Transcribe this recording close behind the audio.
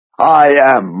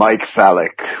I am Mike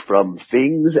Fallek from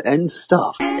Things and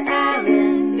Stuff. And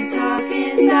Alan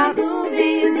talking about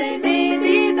movies. They may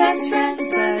be best friends,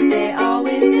 but they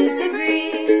always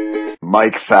disagree.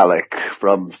 Mike Fallek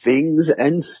from Things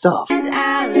and Stuff. And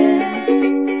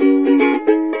Alan,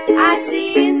 I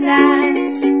seen that.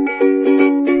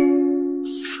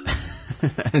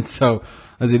 And so,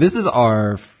 let's see, this is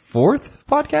our fifth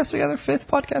podcast together?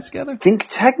 I think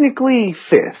technically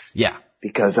fifth. Yeah.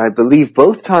 Because I believe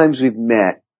both times we've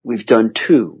met, we've done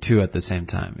two. Two at the same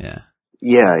time, yeah.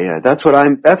 Yeah. That's what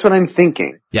I'm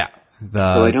thinking. Yeah.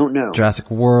 Though I don't know.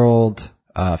 Jurassic World,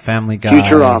 Family Guy.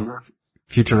 Futurama.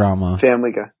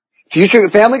 Family Guy.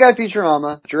 Family Guy,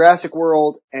 Futurama, Jurassic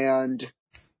World, and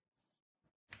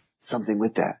something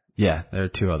with that. Yeah, there are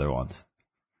two other ones.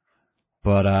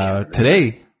 But,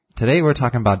 today we're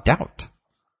talking about Doubt.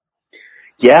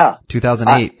 Yeah.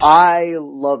 2008. I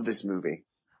love this movie.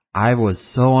 I was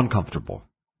so uncomfortable.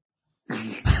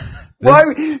 Why?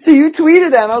 So you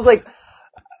tweeted that, and I was like,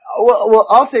 well,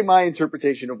 I'll say my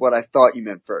interpretation of what I thought you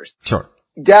meant first. Sure.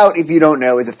 Doubt, if you don't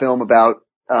know, is a film about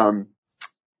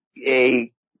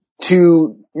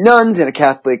two nuns in a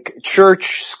Catholic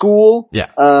church school.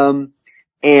 Yeah.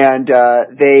 And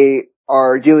they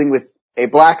are dealing with a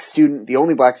black student, the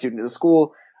only black student in the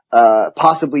school,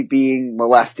 possibly being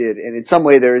molested, and in some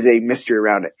way there is a mystery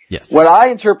around it. Yes. What I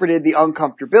interpreted the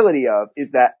uncomfortability of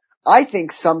is that I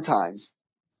think sometimes,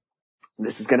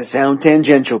 this is going to sound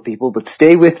tangential, people, but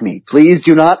stay with me. Please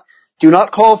do not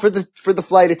call for the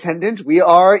flight attendant. We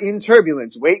are in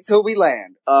turbulence. Wait till we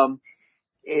land.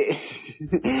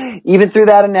 Even through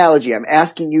that analogy, I'm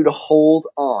asking you to hold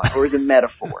on, or as a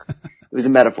metaphor. It was a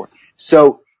metaphor.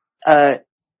 So,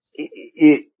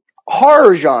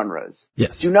 horror genres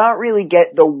yes. do not really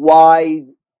get the wide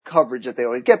coverage that they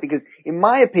always get, because in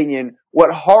my opinion,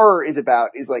 what horror is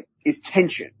about is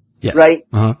tension. Yes. Right?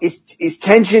 Uh-huh. Is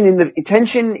tension in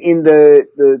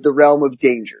the realm of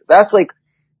danger. That's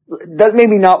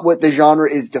maybe not what the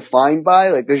genre is defined by.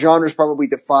 Like, the genre is probably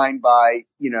defined by,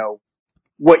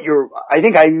 I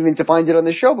think I even defined it on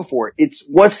the show before. It's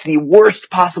what's the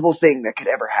worst possible thing that could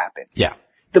ever happen. Yeah.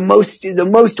 What is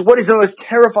the most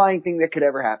terrifying thing that could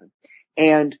ever happen?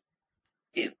 And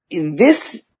in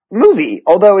this movie,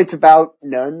 although it's about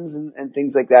nuns and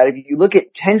things like that, if you look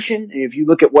at tension and if you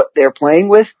look at what they're playing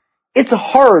with, it's a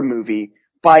horror movie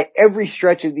by every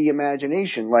stretch of the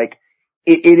imagination. Like,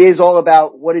 it is all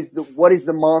about what is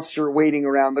the monster waiting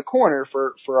around the corner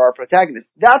for our protagonist.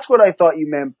 That's what I thought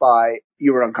you meant by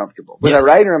you were uncomfortable. Was yes. I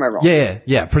right or am I wrong?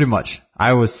 Yeah, pretty much.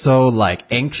 I was so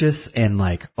anxious and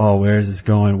oh, where is this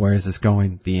going? Where is this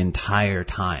going the entire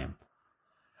time?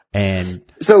 And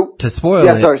so to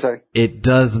spoil sorry. It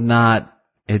does not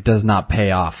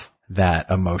pay off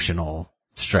that emotional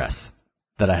stress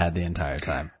that I had the entire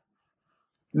time.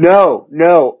 No,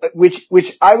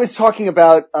 which I was talking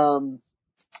about,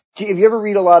 if you ever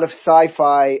read a lot of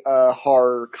sci-fi,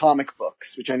 horror comic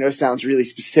books, which I know sounds really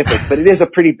specific, but it is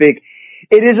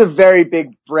a very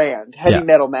big brand. Heavy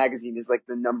Metal Magazine is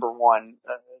the number one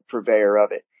purveyor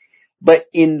of it. But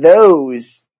in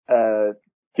those, the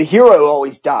hero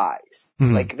always dies.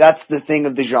 Mm-hmm. That's the thing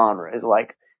of the genre, is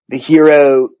the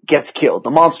hero gets killed. The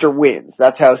monster wins.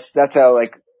 That's how sci-fi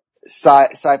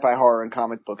horror and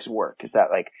comic books work, is that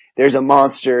there's a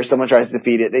monster, someone tries to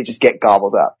defeat it, they just get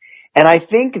gobbled up. And I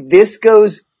think this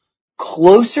goes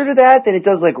closer to that than it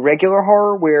does regular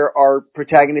horror, where our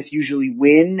protagonists usually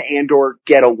win and or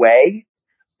get away.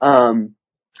 I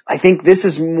think this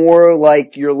is more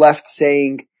you're left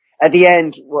saying at the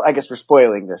end, well, I guess we're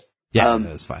spoiling this. Yeah,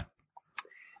 that's fine.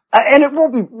 And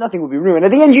nothing will be ruined.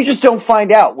 At the end, you just don't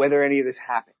find out whether any of this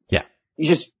happened. Yeah. You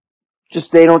just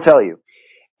they don't tell you.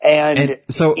 And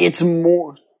so it's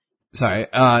more. Sorry.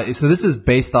 So this is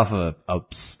based off of a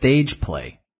stage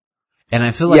play. And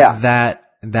I feel like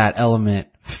that element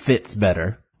fits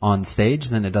better on stage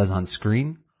than it does on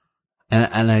screen.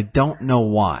 And I don't know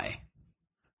why.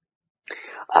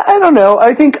 I don't know.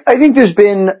 I think there's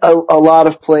been a lot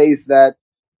of plays that,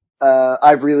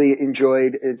 I've really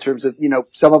enjoyed in terms of,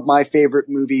 some of my favorite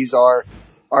movies are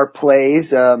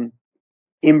plays. In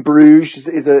Bruges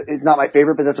is not my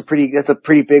favorite, but that's a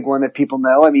pretty big one that people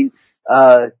know. I mean,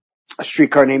 A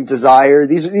Streetcar Named Desire.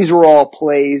 These were all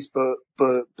plays,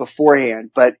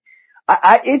 beforehand, but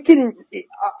I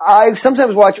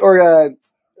sometimes watch, Glengarry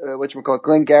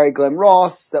Glen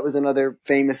Ross. That was another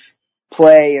famous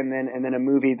play, and then a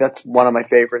movie. That's one of my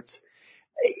favorites.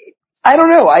 I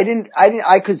don't know. I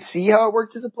could see how it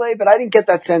worked as a play, but I didn't get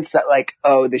that sense that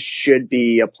this should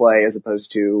be a play as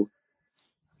opposed to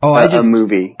a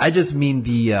movie. I just mean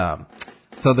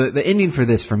so the ending for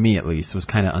this, for me at least, was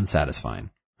kind of unsatisfying,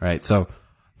 right? So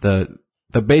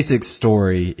the basic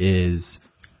story is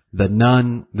the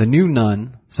new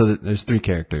nun. So there's three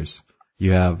characters.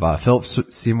 You have Philip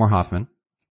Seymour Hoffman,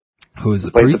 who is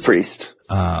the priest.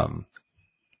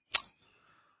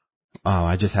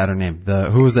 I just had her name.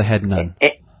 Who was the head nun?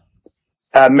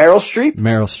 Meryl Streep.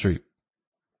 Meryl Streep.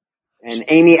 And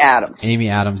Amy Adams. Amy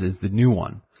Adams is the new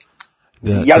one.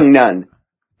 The young nun.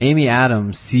 Amy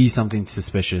Adams sees something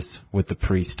suspicious with the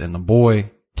priest, and the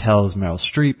boy tells Meryl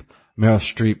Streep. Meryl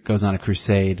Streep goes on a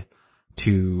crusade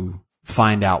to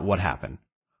find out what happened.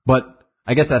 But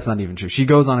I guess that's not even true. She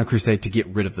goes on a crusade to get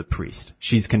rid of the priest.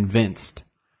 She's convinced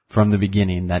from the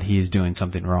beginning that he's doing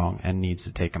something wrong and needs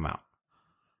to take him out.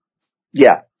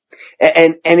 Yeah.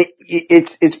 And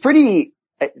it's pretty,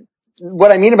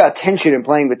 what I mean about tension and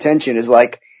playing with tension is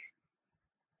like,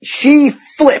 she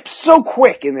flips so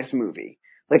quick in this movie.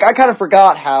 Like, I kind of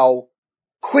forgot how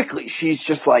quickly she's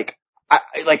just like,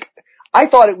 I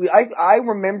thought I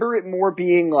remember it more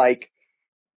being like,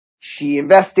 she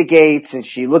investigates and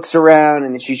she looks around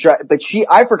and then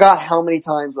I forgot how many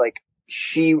times like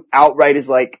she outright is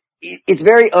like, it's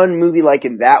very un-movie-like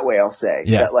in that way, I'll say.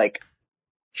 Yeah. That like,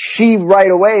 she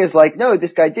right away is like, no,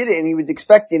 this guy did it, and you would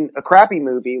expect in a crappy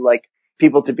movie, like,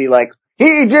 people to be like,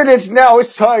 he did it, now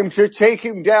it's time to take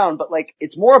him down. But like,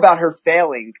 it's more about her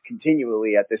failing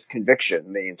continually at this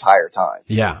conviction the entire time.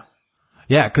 Yeah.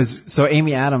 Yeah, so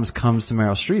Amy Adams comes to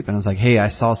Meryl Streep and is like, hey, I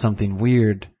saw something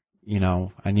weird,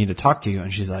 I need to talk to you.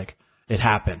 And she's like, it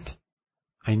happened.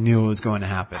 I knew it was going to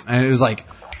happen. And it was like,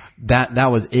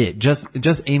 that was it.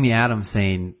 Just Amy Adams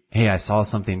saying, hey, I saw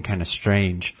something kind of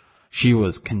strange. She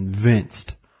was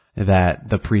convinced that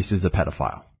the priest is a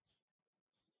pedophile.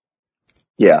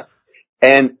 Yeah.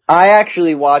 And I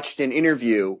actually watched an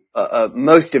interview,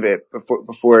 most of it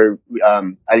before,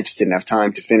 I just didn't have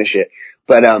time to finish it,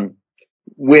 but,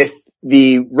 with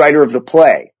the writer of the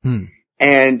play.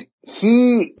 And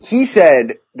he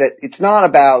said that it's not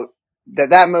about,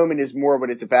 that moment is more what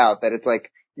it's about, that it's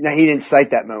like, now he didn't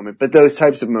cite that moment, but those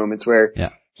types of moments where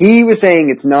he was saying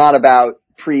it's not about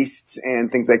priests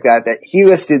and things like that he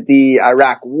listed the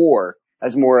Iraq War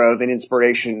as more of an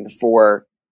inspiration for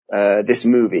this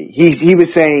movie. He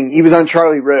was saying, he was on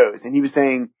Charlie Rose, and he was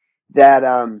saying that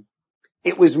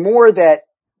it was more that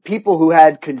people who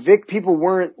had people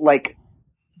weren't like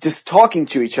just talking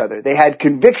to each other. They had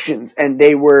convictions, and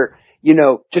they were,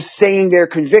 just saying their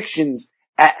convictions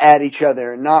at each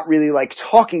other, and not really like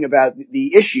talking about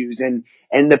the issues. And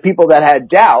the people that had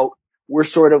doubt were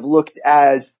sort of looked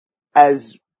as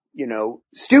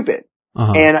stupid.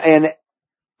 Uh-huh. And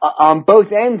on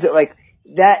both ends, like,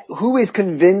 that who is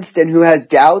convinced and who has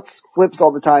doubts flips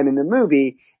all the time in the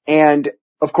movie. And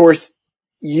of course,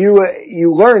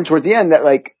 you learn towards the end that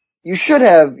like, you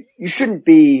shouldn't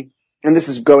be, and this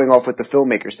is going off what the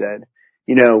filmmaker said,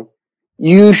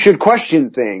 you should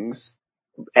question things,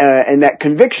 and that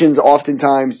convictions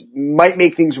oftentimes might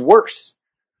make things worse.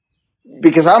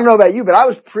 Because I don't know about you, but I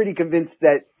was pretty convinced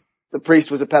that the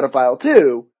priest was a pedophile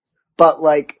too, but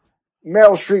like,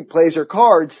 Meryl Streep plays her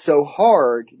cards so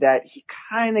hard that he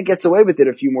kind of gets away with it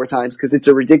a few more times because it's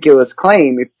a ridiculous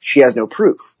claim if she has no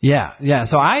proof. Yeah, yeah.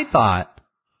 So I thought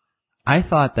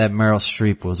that Meryl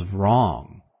Streep was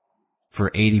wrong for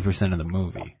 80% of the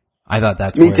movie. I thought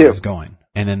that's where it was going.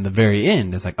 And then the very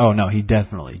end, it's like, oh no, he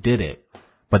definitely did it.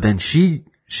 But then she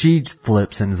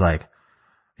flips and is like,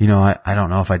 I don't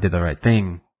know if I did the right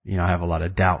thing. I have a lot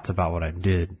of doubts about what I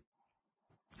did.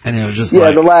 And it was just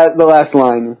like, the last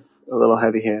line. A little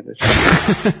heavy-handed.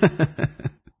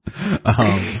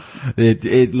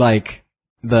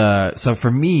 So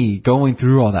for me, going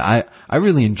through all that, I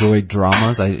really enjoyed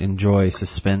dramas. I enjoy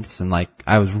suspense, and like,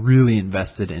 I was really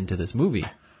invested into this movie.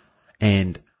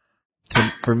 And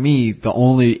for me, the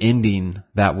only ending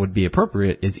that would be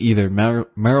appropriate is either Meryl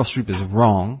Streep is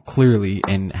wrong, clearly,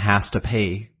 and has to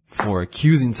pay for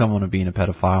accusing someone of being a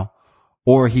pedophile,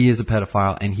 or he is a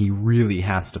pedophile and he really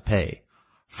has to pay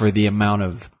for the amount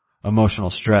of emotional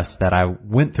stress that I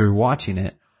went through watching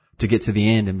it to get to the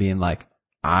end and being like,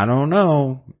 I don't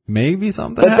know, maybe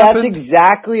something happened. That's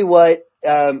exactly what,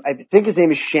 I think his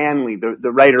name is Shanley,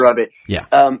 the writer of it. Yeah.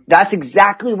 That's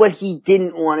exactly what he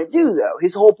didn't want to do though.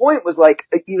 His whole point was like,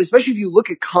 especially if you look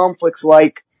at conflicts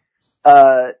like,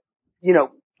 the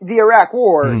Iraq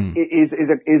War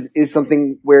is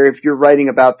something where if you're writing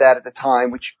about that at the time,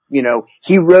 which,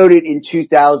 he wrote it in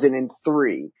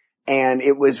 2003. And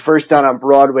it was first done on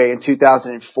Broadway in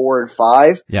 2004 and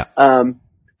 5. Yeah.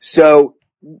 So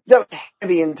that was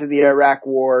heavy into the Iraq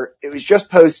War. It was just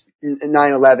post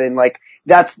 9/11. Like,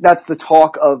 that's the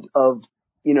talk of,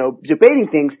 debating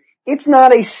things. It's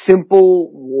not a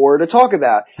simple war to talk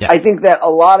about. Yeah. I think that a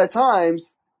lot of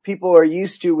times people are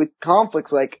used to with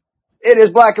conflicts, like, it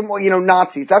is black and white,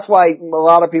 Nazis. That's why a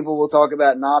lot of people will talk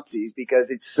about Nazis,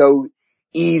 because it's so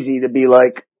easy to be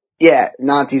like, yeah,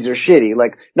 Nazis are shitty.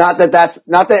 Like, not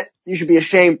that you should be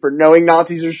ashamed for knowing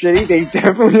Nazis are shitty. They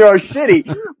definitely are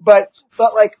shitty. But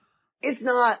like, it's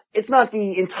not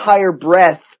the entire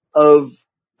breadth of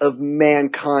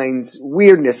mankind's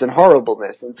weirdness and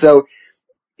horribleness. And so,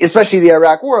 especially the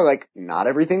Iraq War, like, not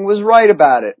everything was right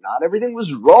about it. Not everything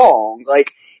was wrong.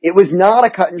 Like, it was not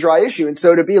a cut and dry issue. And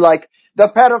so to be like, the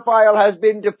pedophile has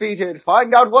been defeated.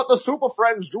 Find out what the Super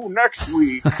Friends do next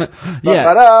week.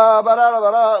 Yeah.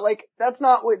 Like, that's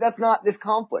not this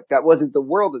conflict. That wasn't the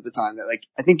world at the time. That, like,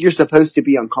 I think you're supposed to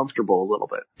be uncomfortable a little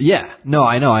bit. Yeah. No,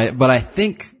 I know. But I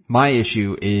think my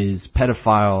issue is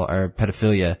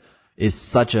pedophilia is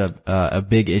such a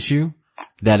big issue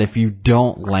that if you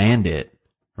don't land it,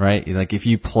 right? Like, if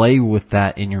you play with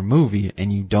that in your movie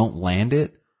and you don't land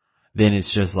it, then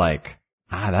it's just like,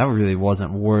 that really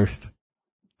wasn't worth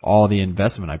all the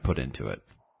investment I put into it.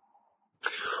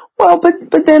 Well,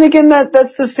 but then again,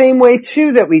 that's the same way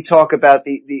too that we talk about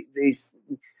these,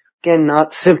 again,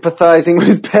 not sympathizing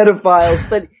with pedophiles,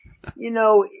 but,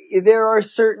 there are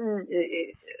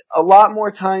a lot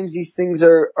more times these things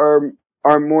are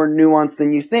more nuanced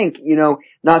than you think.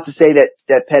 Not to say that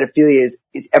pedophilia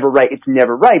is ever right. It's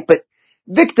never right, but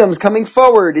victims coming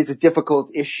forward is a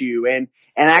difficult issue, and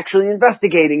actually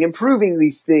investigating and proving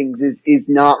these things is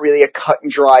not really a cut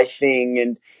and dry thing.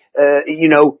 And,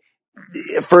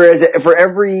 for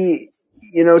every,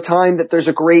 time that there's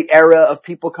a great era of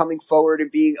people coming forward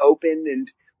and being open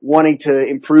and wanting to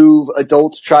improve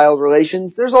adult-child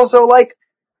relations, there's also, like,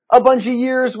 a bunch of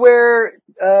years where,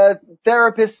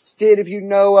 therapists did, if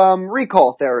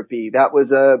recall therapy. That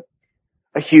was a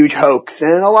huge hoax,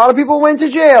 and a lot of people went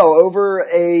to jail over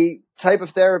a type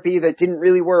of therapy that didn't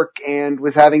really work and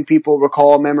was having people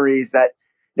recall memories that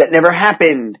never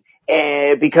happened,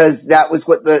 because that was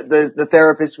what the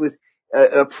therapist was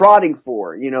prodding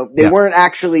for. They weren't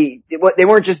actually,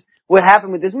 what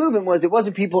happened with this movement was, it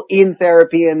wasn't people in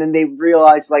therapy and then they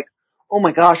realized, like, oh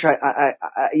my gosh,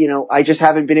 I just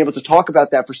haven't been able to talk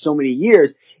about that for so many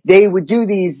years. They would do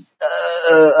these,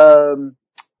 they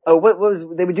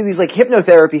would do these, like,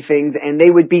 hypnotherapy things, and they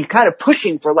would be kind of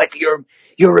pushing for, like,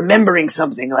 you're remembering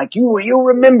something, like, you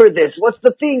remember this, what's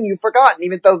the thing you've forgotten,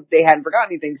 even though they hadn't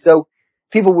forgotten anything. So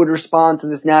people would respond to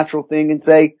this natural thing and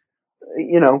say,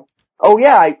 oh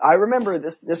yeah, I remember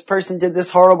this person did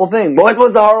this horrible thing. What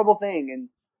was the horrible thing? And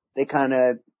they kind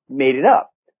of made it up.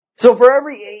 So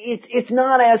it's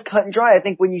not as cut and dry. I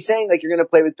think when you're saying, like, you're going to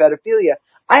play with pedophilia,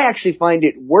 I actually find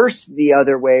it worse the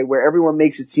other way, where everyone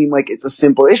makes it seem like it's a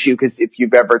simple issue. Because if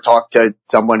you've ever talked to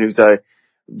someone who's a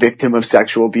victim of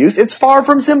sexual abuse, it's far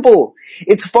from simple.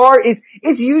 It's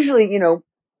usually,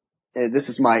 this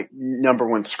is my number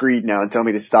one screed now, and tell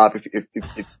me to stop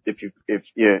if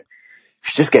you're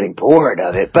just getting bored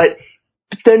of it. But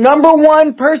the number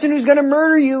one person who's going to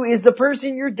murder you is the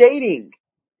person you're dating.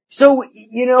 So,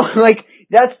 like,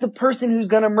 that's the person who's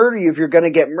going to murder you if you're going to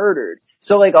get murdered.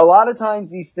 So, like, a lot of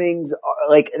times these things are,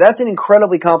 like, that's an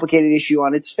incredibly complicated issue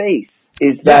on its face.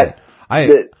 I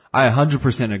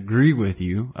 100% agree with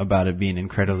you about it being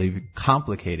incredibly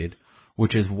complicated,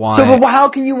 which is why. So, but how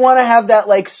can you want to have that,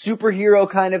 like, superhero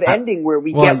kind of ending where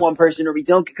we get one person or we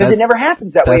don't? Because it never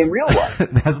happens that way in real life.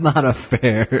 That's not a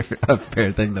fair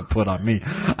thing to put on me.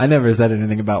 I never said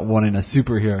anything about wanting a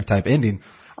superhero type ending.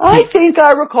 I think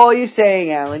I recall you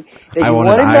saying, Alan, that you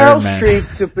wanted Meryl Streep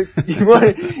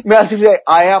to say,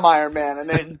 I am Iron Man, and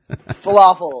then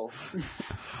falafels.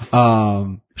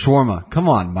 Shawarma. Come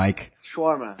on, Mike.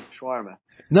 Shawarma.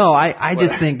 No, I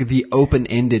just think the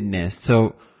open-endedness.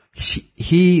 So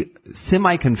he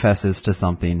semi-confesses to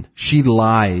something. She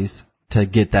lies to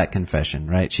get that confession,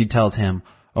 right? She tells him,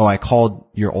 oh, I called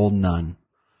your old nun.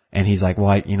 And he's like, well,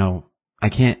 I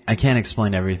can't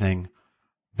explain everything,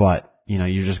 but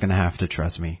you're just going to have to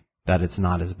trust me that it's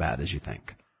not as bad as you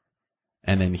think.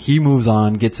 And then he moves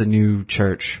on, gets a new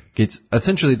church,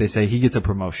 essentially they say he gets a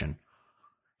promotion.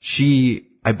 She,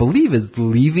 I believe, is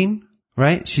leaving,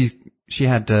 right? She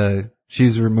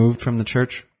was removed from the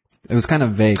church. It was kind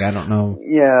of vague. I don't know.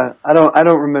 Yeah. I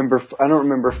don't remember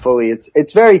fully.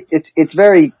 It's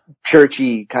very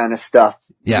churchy kind of stuff.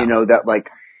 Yeah. That, like,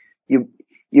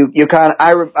 you kind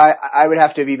of, I would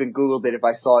have to have even Googled it if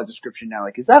I saw a description now.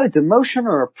 Like, is that a demotion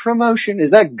or a promotion?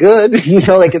 Is that good?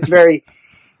 Like,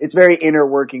 it's very inner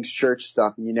workings church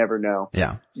stuff, and you never know.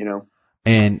 Yeah.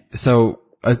 And so,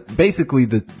 basically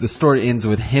the story ends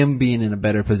with him being in a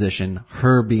better position,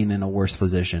 her being in a worse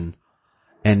position.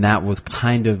 And that was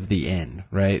kind of the end,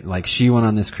 right? Like, she went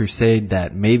on this crusade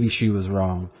that maybe she was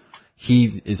wrong.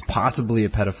 he is possibly a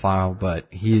pedophile, but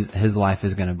his life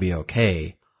is going to be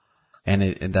okay. And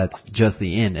that's just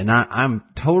the end. And I'm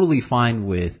totally fine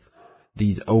with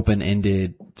these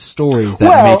open-ended stories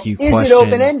that make you question. Is it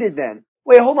open-ended then?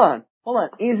 Wait, hold on.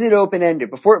 Is it open-ended?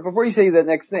 Before you say that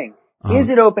next thing, is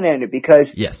it open-ended?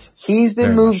 Because yes, he's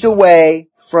been moved away.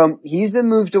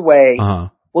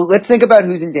 Well, let's think about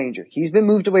who's in danger. He's been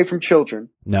moved away from children.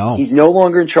 No. He's no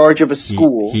longer in charge of a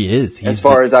school. He is. He's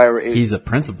a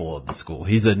principal of the school.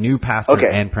 He's a new pastor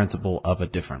and principal of a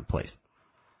different place.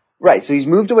 Right. So he's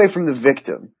moved away from the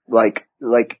victim. Like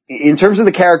in terms of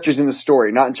the characters in the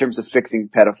story, not in terms of fixing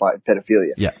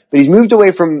pedophilia. Yeah. But he's moved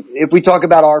away from, if we talk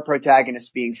about our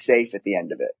protagonist being safe at the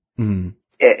end of it. Mm-hmm.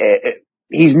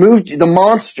 The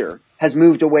monster has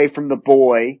moved away from the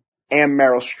boy and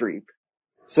Meryl Streep.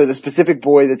 So the specific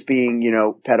boy that's being,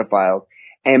 pedophile.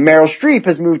 And Meryl Streep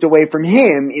has moved away from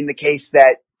him in the case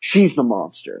that she's the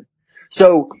monster.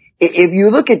 So if you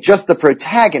look at just the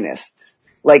protagonists,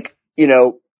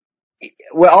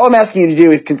 well, all I'm asking you to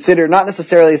do is consider not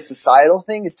necessarily a societal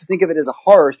thing, is to think of it as a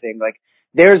horror thing. Like,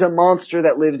 there's a monster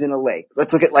that lives in a lake.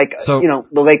 Let's look at the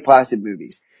Lake Placid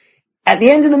movies. At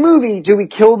the end of the movie, do we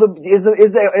kill is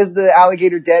the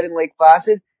alligator dead in Lake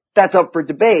Placid? That's up for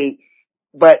debate.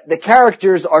 But the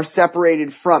characters are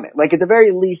separated from it. Like, at the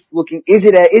very least, is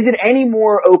it any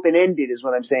more open-ended is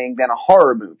what I'm saying than a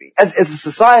horror movie? As a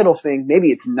societal thing, maybe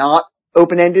it's not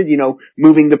open-ended.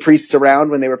 Moving the priests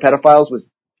around when they were pedophiles was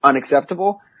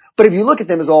unacceptable. But if you look at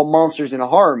them as all monsters in a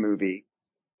horror movie,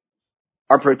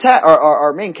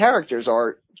 our main characters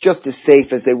are just as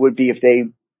safe as they would be if they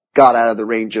got out of the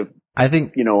range of,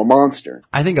 a monster.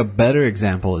 I think a better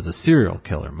example is a serial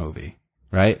killer movie,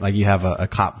 right? Like, you have a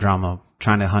cop drama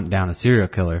trying to hunt down a serial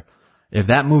killer. If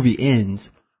that movie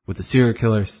ends with the serial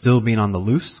killer still being on the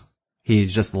loose,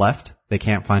 he's just left, they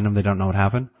can't find him, they don't know what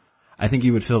happened, I think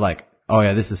you would feel like, oh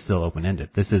yeah, this is still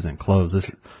open-ended. This isn't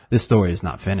closed. This story is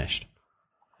not finished.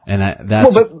 And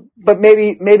that's... Well, but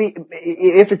maybe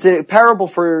if it's a parable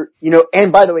for,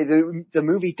 and by the way, the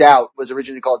movie Doubt was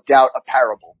originally called Doubt, a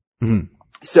Parable. Mm-hmm.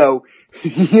 So,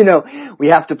 we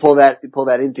have to pull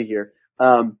that into here.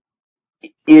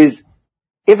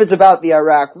 If it's about the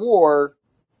Iraq War,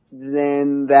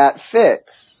 then that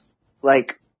fits.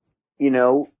 Like,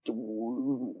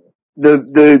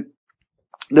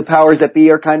 the powers that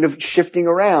be are kind of shifting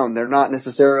around. They're not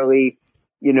necessarily,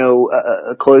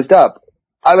 closed up.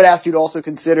 I would ask you to also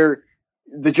consider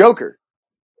the Joker.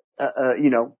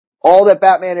 All that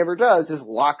Batman ever does is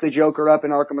lock the Joker up in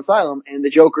Arkham Asylum, and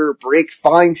the Joker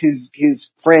finds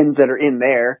his friends that are in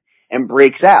there and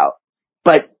breaks out.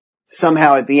 But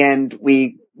somehow at the end,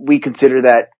 we consider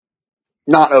that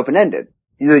not open-ended.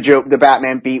 The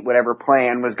Batman beat whatever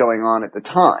plan was going on at the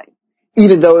time.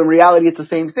 Even though in reality it's the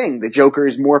same thing. The Joker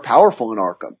is more powerful in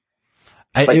Arkham.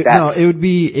 It would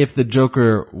be if the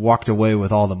Joker walked away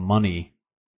with all the money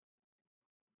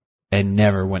and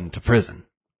never went to prison.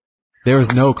 There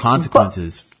was no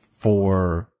consequences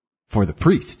for the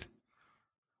priest.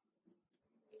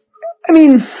 I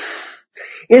mean,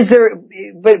 is there,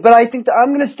 but I think that I'm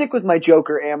going to stick with my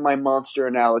Joker and my monster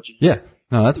analogy. Yeah.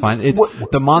 No, that's fine. It's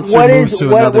the monster moves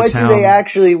to another town. What do they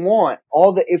actually want?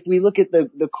 If we look at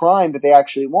the crime that they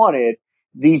actually wanted,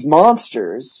 these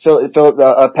monsters, Philip,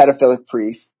 a pedophilic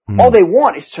priest, all they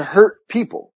want is to hurt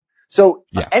people. So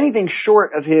anything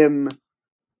short of him,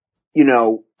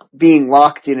 being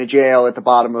locked in a jail at the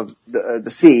bottom of the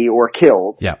sea or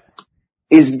killed,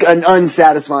 is an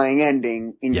unsatisfying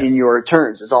ending in your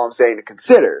terms. Is all I'm saying to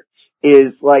consider.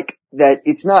 Is like that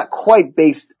it's not quite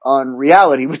based on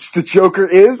reality, which the Joker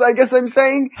is, I guess I'm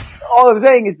saying. All I'm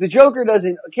saying is the Joker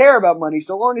doesn't care about money.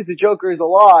 So long as the Joker is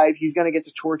alive, he's gonna get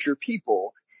to torture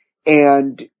people.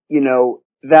 And,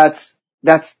 that's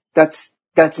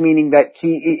meaning that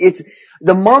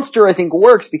the monster I think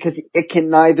works because it can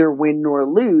neither win nor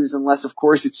lose unless of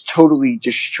course it's totally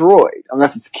destroyed,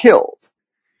 unless it's killed,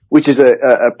 which is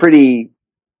a pretty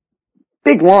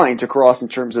big line to cross in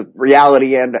terms of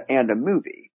reality and a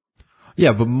movie.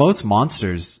 Yeah, but most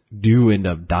monsters do end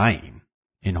up dying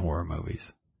in horror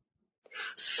movies.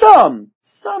 Some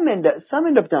end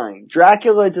up dying.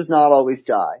 Dracula does not always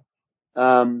die.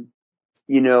 A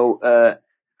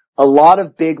lot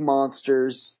of big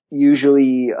monsters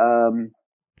usually,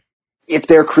 if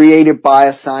they're created by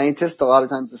a scientist, a lot of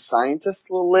times the scientist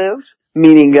will live,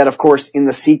 meaning that of course in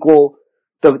the sequel,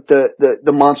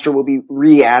 the monster will be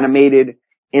reanimated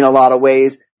in a lot of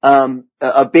ways.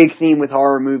 A big theme with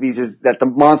horror movies is that the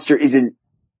monster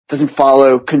doesn't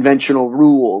follow conventional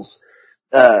rules.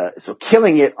 So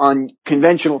killing it on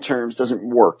conventional terms doesn't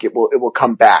work. It will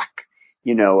come back.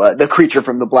 The creature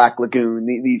from the Black Lagoon,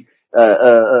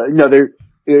 another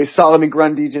Solomon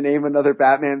Grundy, to name another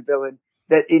Batman villain,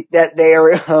 that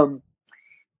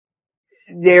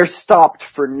they're stopped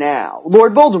for now.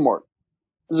 Lord Voldemort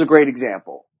is a great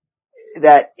example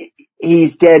that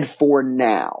he's dead for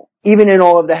now. Even in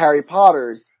all of the Harry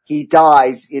Potters, he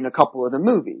dies in a couple of the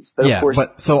movies, but of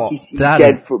course he's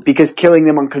dead because killing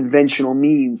them on conventional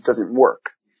means doesn't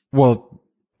work. Well,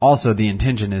 also the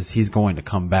intention is he's going to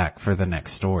come back for the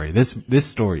next story. This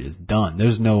story is done.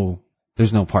 There's no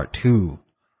part 2.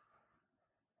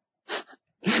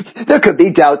 There could be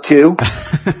Doubt 2.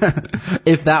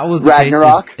 If that was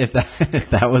Ragnarok. The case, if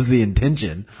that was the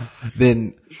intention,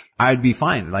 then I'd be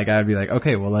fine. Like, I'd be like,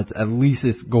 okay, well, at least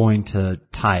it's going to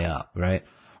tie up, right?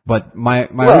 But my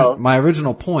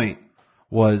original point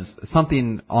was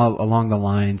something along the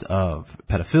lines of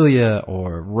pedophilia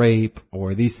or rape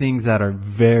or these things that are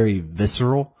very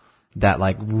visceral, that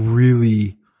like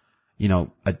really,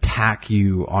 attack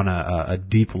you on a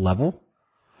deep level.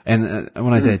 And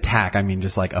when I say attack, I mean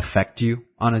just like affect you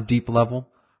on a deep level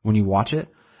when you watch it.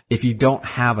 If you don't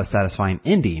have a satisfying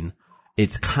ending,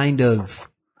 it's kind of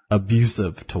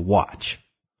abusive to watch.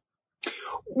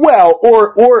 Well,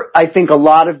 or I think a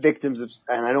lot of victims of,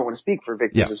 and I don't want to speak for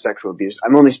victims of sexual abuse.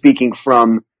 I'm only speaking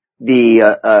from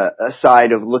the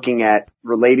side of looking at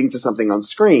relating to something on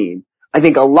screen. I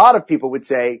think a lot of people would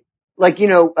say, like,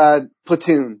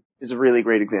 Platoon is a really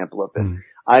great example of this.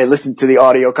 I listened to the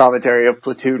audio commentary of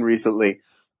Platoon recently.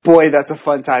 Boy, that's a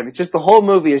fun time. It's just the whole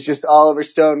movie is just Oliver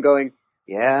Stone going,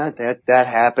 yeah, that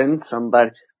happened.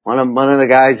 One of the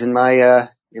guys in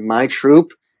my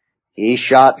troop, he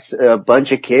shot a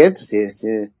bunch of kids.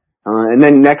 And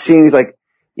then next scene he's like,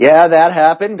 yeah, that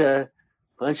happened. A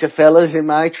bunch of fellas in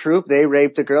my troop, they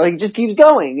raped a girl. He just keeps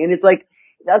going. And it's like,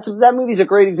 that movie's a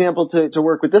great example to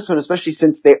work with this one, especially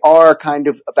since they are kind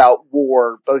of about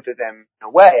war, both of them in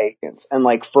a way. And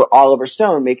like for Oliver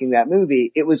Stone making that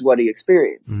movie, it was what he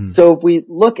experienced. Mm-hmm. So if we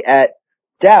look at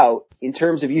Doubt in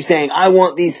terms of you saying, I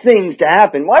want these things to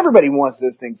happen. Well, everybody wants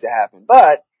those things to happen,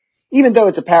 but even though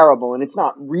it's a parable and it's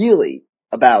not really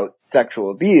about sexual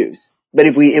abuse, but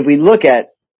if we look at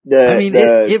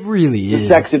it really is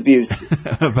sex abuse.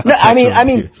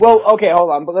 Well, okay,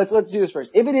 hold on, but let's do this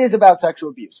first. If it is about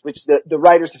sexual abuse, which the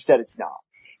writers have said it's not,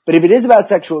 but if it is about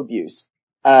sexual abuse,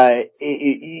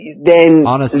 then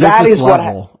on a surface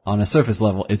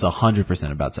level, it's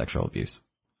 100% about sexual abuse.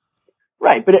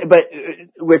 Right, but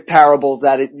with parables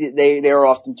they are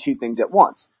often two things at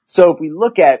once. So if we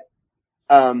look at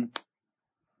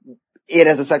it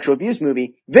as a sexual abuse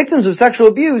movie, victims of sexual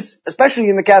abuse, especially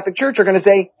in the Catholic Church, are going to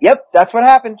say, yep, that's what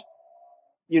happened.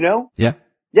 Yeah.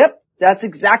 Yep, that's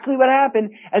exactly what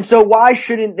happened. And so why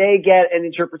shouldn't they get an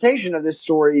interpretation of this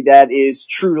story that is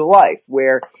true to life?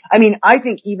 I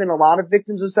think even a lot of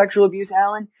victims of sexual abuse,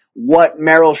 Alan, what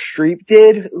Meryl Streep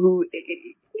did, who,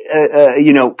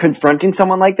 confronting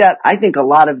someone like that, I think a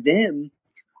lot of them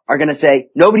are going to say,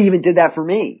 nobody even did that for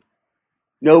me.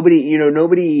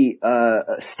 Nobody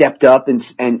stepped up and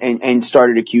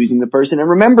started accusing the person. And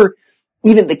remember,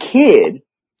 even the kid,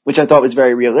 which I thought was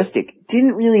very realistic,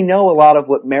 didn't really know a lot of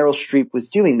what Meryl Streep was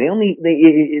doing.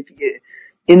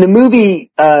 In the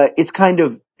movie,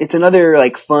 it's another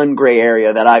like fun gray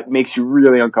area that makes you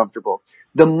really uncomfortable.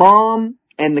 The mom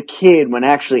and the kid, when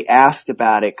actually asked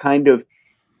about it, kind of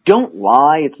don't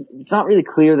lie. It's not really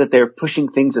clear that they're pushing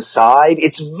things aside.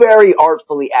 It's very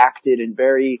artfully acted and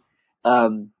very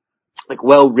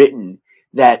well written,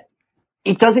 that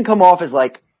it doesn't come off as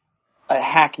like a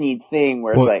hackneyed thing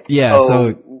where it's like,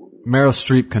 so Meryl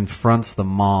Streep confronts the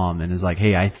mom and is like,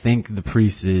 hey, I think the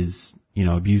priest is,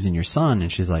 abusing your son.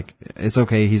 And she's like, it's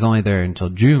okay. He's only there until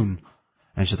June.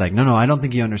 And she's like, no, I don't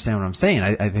think you understand what I'm saying.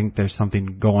 I think there's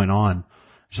something going on.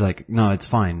 She's like, no, it's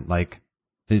fine. Like,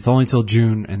 it's only till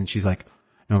June. And then she's like,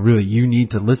 no, really, you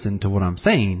need to listen to what I'm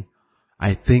saying.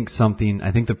 I think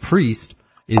the priest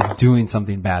is doing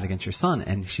something bad against your son.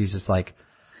 And she's just like,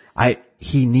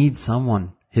 he needs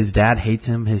someone. His dad hates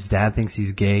him. His dad thinks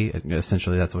he's gay.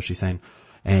 Essentially, that's what she's saying.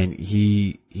 And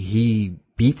he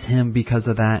beats him because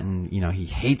of that. And, he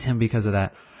hates him because of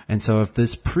that. And so if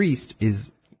this priest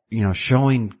is,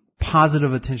 showing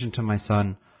positive attention to my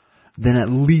son, then at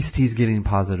least he's getting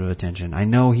positive attention. I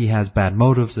know he has bad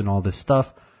motives and all this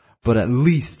stuff, but at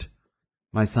least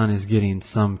my son is getting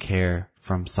some care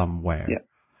from somewhere. Yeah.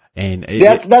 And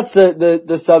that's the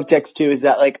subtext too, is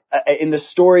that like in the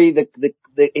story,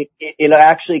 it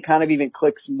actually kind of even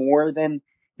clicks more than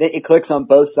it clicks on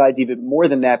both sides even more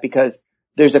than that, because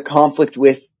there's a conflict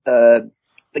with the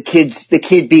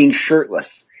kid being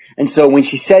shirtless. And so when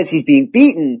she says he's being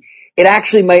beaten, it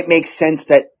actually might make sense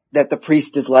that the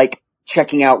priest is like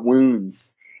checking out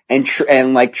wounds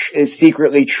and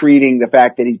secretly treating the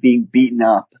fact that he's being beaten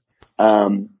up,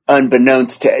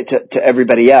 unbeknownst to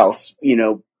everybody else,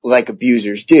 like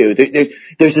abusers do.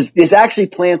 This actually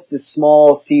plants this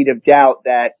small seed of doubt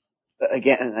that,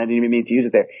 again, I didn't even mean to use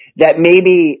it there, that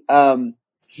maybe,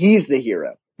 he's the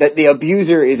hero, that the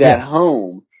abuser is at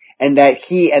home, and that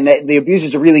the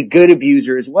abuser's a really good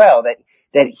abuser as well,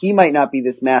 that he might not be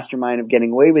this mastermind of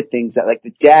getting away with things, that like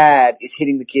the dad is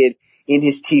hitting the kid in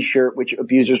his t-shirt, which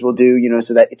abusers will do,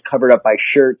 so that it's covered up by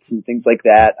shirts and things like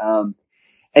that.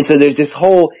 And so there's this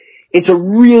whole, it's a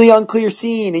really unclear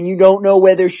scene, and you don't know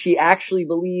whether she actually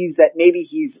believes that maybe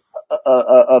he's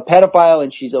a pedophile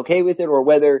and she's okay with it, or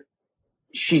whether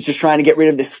she's just trying to get rid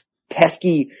of this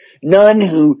pesky nun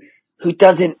who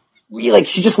doesn't really, like,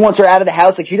 she just wants her out of the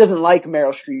house. Like, she doesn't like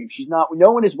Meryl Streep.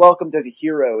 No one is welcomed as a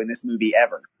hero in this movie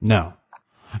ever. No,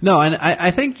 and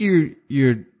I think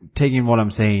you're taking what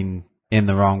I'm saying in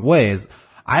the wrong way.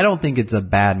 I don't think it's a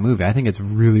bad movie. I think it's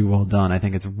really well done. I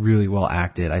think it's really well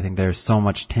acted. I think there's so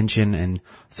much tension and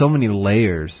so many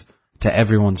layers to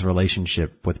everyone's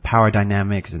relationship with power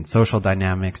dynamics and social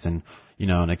dynamics and,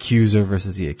 an accuser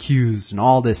versus the accused and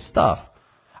all this stuff.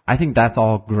 I think that's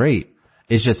all great.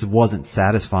 It just wasn't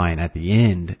satisfying at the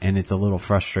end, and it's a little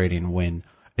frustrating when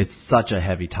it's such a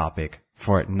heavy topic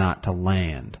for it not to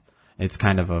land. It's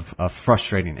kind of a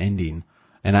frustrating ending.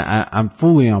 And I'm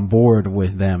fully on board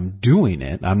with them doing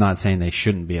it. I'm not saying they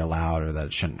shouldn't be allowed or that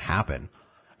it shouldn't happen.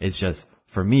 It's just,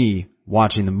 for me,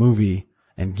 watching the movie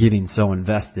and getting so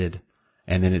invested,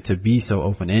 and then it to be so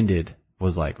open-ended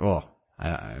was like, oh,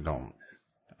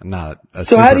 I'm not a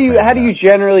So super how do fan you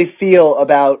generally feel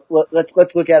about,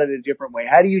 let's look at it a different way.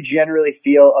 How do you generally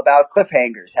feel about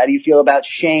cliffhangers? How do you feel about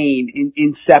Shane,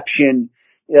 Inception,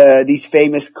 these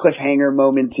famous cliffhanger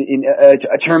moments in,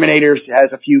 Terminator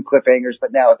has a few cliffhangers,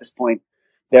 but now at this point,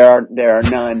 there are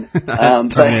none.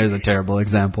 Terminator is a terrible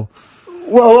example.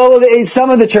 Well,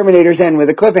 some of the Terminators end with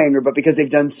a cliffhanger, but because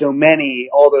they've done so many,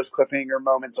 all those cliffhanger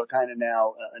moments are kind of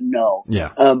now, null.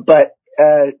 Yeah.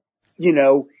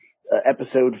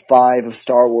 Episode 5 of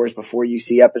Star Wars before you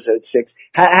see episode 6.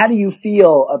 How do you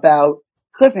feel about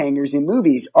cliffhangers in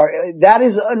movies? That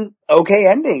is an okay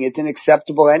ending. It's an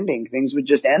acceptable ending. Things would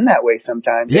just end that way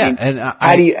sometimes. Yeah.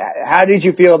 How did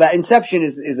you feel about Inception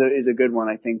is a good one,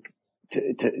 I think,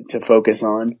 to focus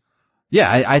on.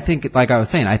 Yeah. I think, like I was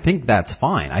saying, I think that's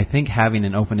fine. I think having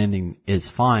an open ending is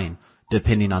fine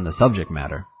depending on the subject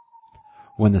matter.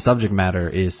 When the subject matter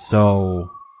is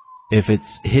if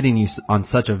it's hitting you on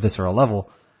such a visceral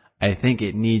level, I think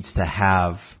it needs to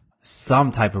have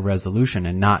some type of resolution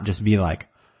and not just be like,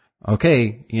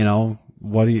 okay,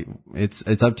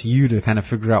 it's up to you to kind of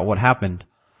figure out what happened.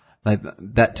 Like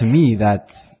that, to me,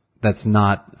 that's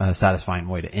not a satisfying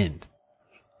way to end.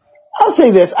 I'll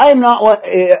say this. I am not one,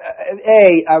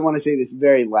 I want to say this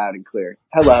very loud and clear.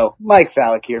 Hello, Mike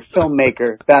Fallek here,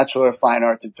 filmmaker, Bachelor of Fine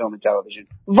Arts in Film and Television.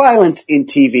 Violence in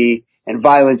TV and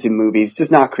violence in movies does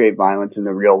not create violence in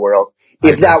the real world.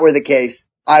 If that were the case,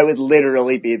 I would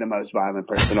literally be the most violent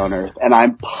person on earth, and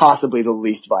I'm possibly the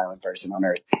least violent person on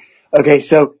earth. Okay,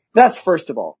 so that's first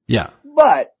of all. Yeah.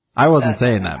 But I wasn't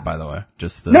saying that, by the way.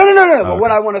 Just No. But what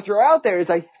I want to throw out there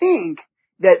is I think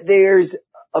that there's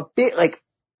a bit like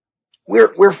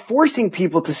we're forcing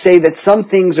people to say that some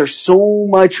things are so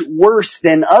much worse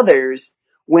than others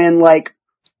when, like,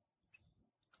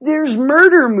 there's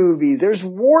murder movies, there's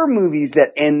war movies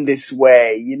that end this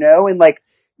way, and like,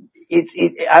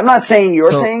 I'm not saying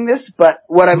you're saying this, but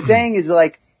what I'm saying is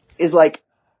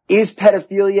is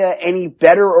pedophilia any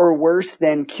better or worse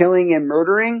than killing and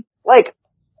murdering? Like,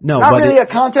 no, not really a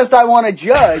contest I want to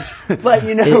judge, but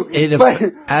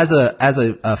as a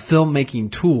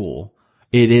filmmaking tool,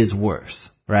 it is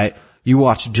worse, right? You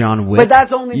watch John Wick. But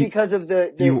that's only because of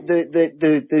the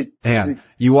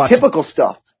typical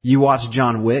stuff. You watch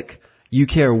John Wick, you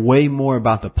care way more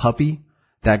about the puppy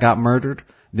that got murdered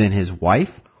than his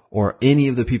wife or any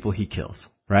of the people he kills,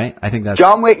 right? I think that's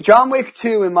John Wick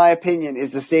 2, in my opinion,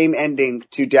 is the same ending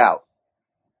to Doubt.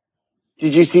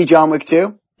 Did you see John Wick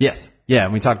 2? Yes. Yeah,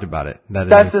 and we talked about it.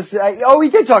 We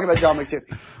did talk about John Wick 2.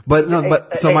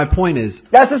 So my point is,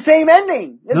 that's the same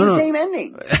ending. Same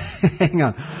ending. Hang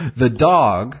on. The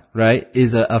dog, right,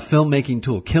 is a filmmaking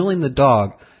tool. Killing the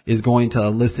dog is going to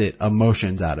elicit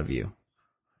emotions out of you,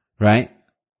 right?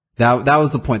 That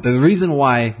was the point. The reason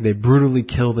why they brutally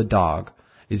kill the dog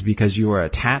is because you are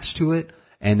attached to it,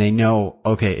 and they know,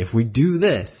 okay, if we do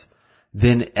this,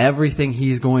 then everything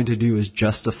he's going to do is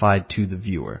justified to the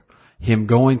viewer. Him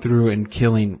going through and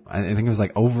killing, I think it was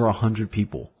like over 100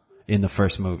 people in the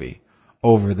first movie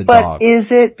over the dog. But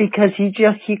is it because he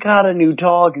got a new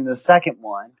dog in the second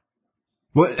one?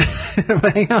 What?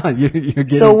 Hang on, you're getting.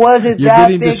 So was it you're that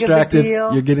getting big distracted. of a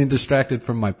deal? You're getting distracted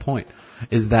from my point.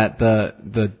 Is that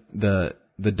the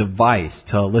device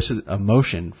to elicit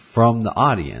emotion from the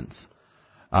audience?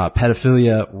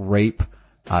 Pedophilia, rape,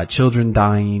 children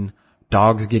dying,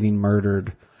 dogs getting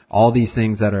murdered, all these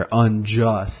things that are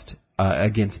unjust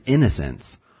against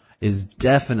innocence is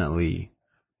definitely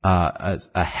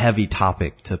a heavy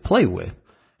topic to play with.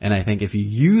 And I think if you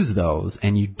use those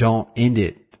and you don't end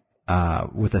it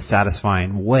with a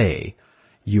satisfying way,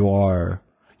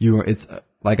 it's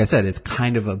like I said, it's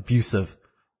kind of abusive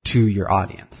to your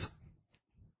audience.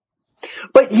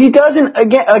 But he doesn't,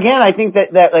 again, I think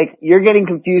that like, you're getting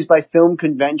confused by film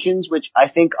conventions, which I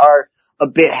think are a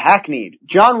bit hackneyed.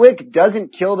 John Wick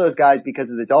doesn't kill those guys because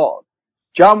of the dog.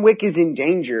 John Wick is in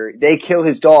danger. They kill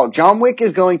his dog. John Wick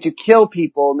is going to kill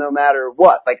people no matter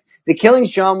what. Like, the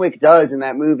killings John Wick does in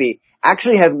that movie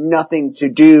actually have nothing to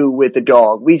do with the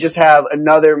dog. We just have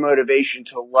another motivation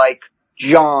to like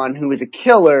John, who is a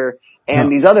killer,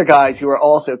 and these other guys who are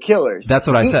also killers. That's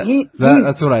what I said.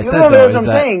 That's what I said, though. What I'm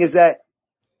saying is that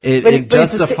it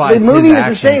justifies the movie his is the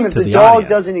actions same if to the the dog audience.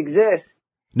 doesn't exist.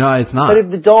 No, it's not. But if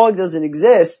the dog doesn't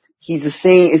exist, he's the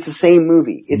same. It's the same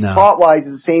movie. It's plot-wise,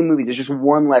 it's the same movie. There's just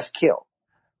one less kill.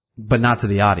 But not to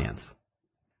the audience.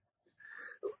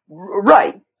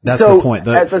 Right. That's so, the point.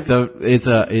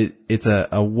 It's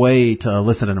a way to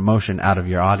elicit an emotion out of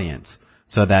your audience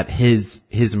so that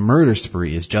his murder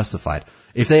spree is justified.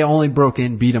 If they only broke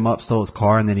in, beat him up, stole his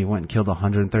car, and then he went and killed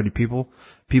 130 people,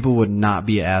 people would not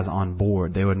be as on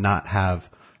board. They would not have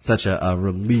such a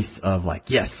release of like,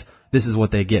 yes, this is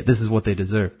what they get. This is what they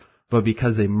deserve. But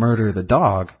because they murder the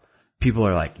dog, people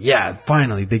are like, yeah,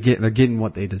 finally they're getting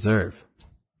what they deserve.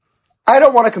 I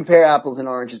don't want to compare apples and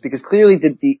oranges because clearly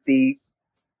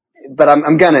but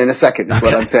I'm gonna in a second is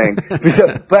what I'm saying.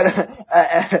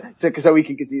 So we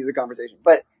can continue the conversation.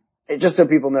 But just so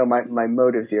people know my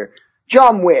motives here.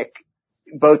 John Wick,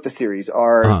 both the series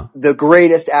are the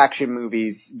greatest action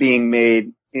movies being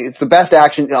made. It's the best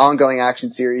ongoing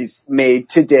action series made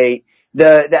to date.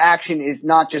 The action is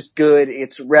not just good,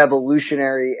 it's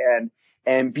revolutionary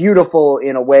and beautiful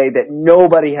in a way that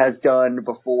nobody has done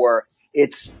before.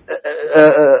 It's,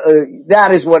 that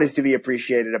is what is to be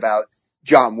appreciated about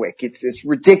John Wick. It's this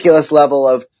ridiculous level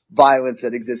of violence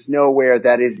that exists nowhere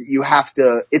that is,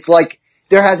 it's like,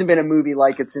 there hasn't been a movie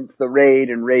like it since The Raid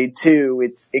and Raid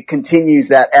 2. It continues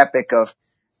that epic of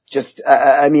just,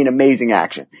 amazing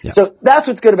action. Yeah. So that's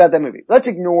what's good about that movie. Let's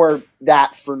ignore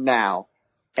that for now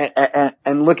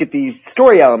and look at these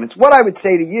story elements. What I would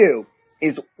say to you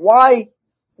is why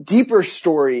deeper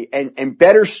story and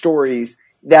better stories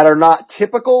that are not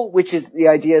typical, which is the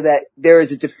idea that there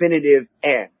is a definitive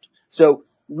end. So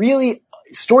really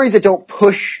stories that don't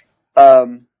push,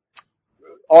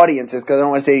 audiences, because I don't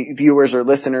want to say viewers or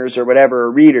listeners or whatever,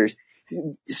 or readers.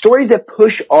 Stories that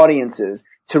push audiences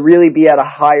to really be at a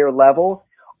higher level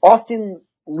often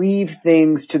leave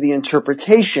things to the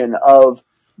interpretation of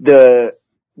the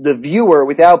viewer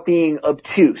without being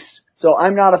obtuse. So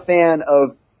I'm not a fan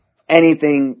of any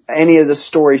of the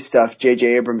story stuff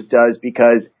J.J. Abrams does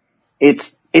because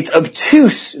it's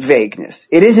obtuse vagueness.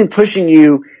 It isn't pushing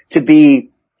you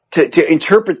to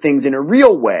interpret things in a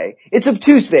real way. It's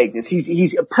obtuse vagueness.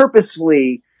 He's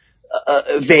purposefully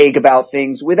vague about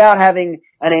things without having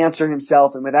an answer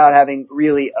himself and without having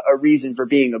really a reason for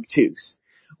being obtuse.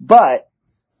 But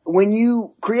when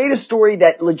you create a story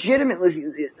that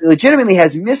legitimately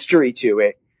has mystery to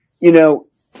it,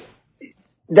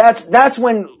 that's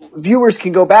when viewers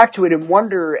can go back to it and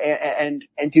wonder and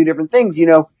do different things.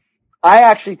 I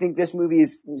actually think this movie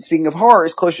is, speaking of horror,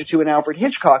 is closer to an Alfred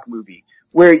Hitchcock movie,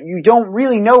 where you don't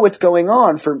really know what's going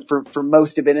on for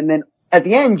most of it. And then at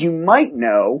the end, you might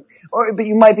know, but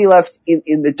you might be left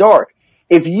in the dark.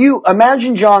 If you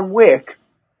imagine John Wick,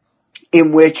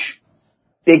 in which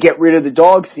they get rid of the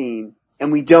dog scene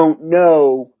and we don't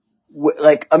know,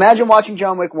 imagine watching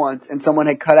John Wick once and someone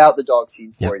had cut out the dog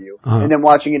scene for you and then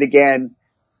watching it again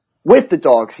with the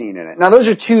dog scene in it. Now those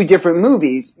are two different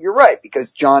movies. You're right,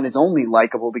 because John is only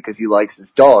likable because he likes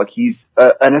this dog. He's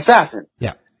an assassin.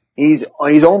 Yeah. He's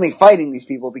only fighting these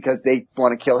people because they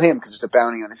want to kill him because there's a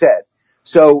bounty on his head.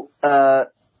 So,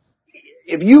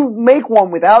 if you make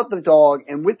one without the dog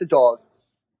and with the dog,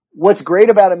 what's great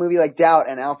about a movie like Doubt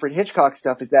and Alfred Hitchcock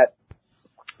stuff is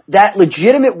that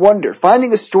legitimate wonder,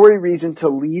 finding a story reason to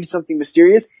leave something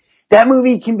mysterious, that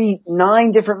movie can be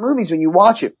 9 different movies when you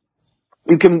watch it.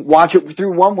 You can watch it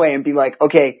through one way and be like,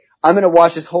 okay, I'm going to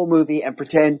watch this whole movie and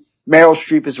pretend Meryl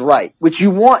Streep is right, which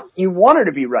you want her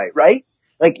to be right?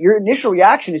 Like, your initial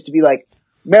reaction is to be like,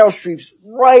 Meryl Streep's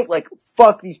right, like,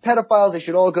 fuck these pedophiles, they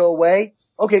should all go away.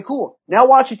 Okay, cool. Now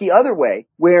watch it the other way,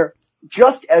 where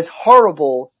just as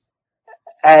horrible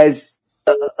as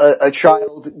a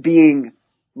child being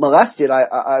molested,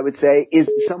 I would say,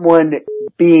 is someone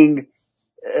being,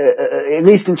 at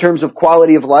least in terms of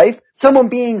quality of life, someone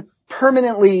being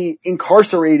permanently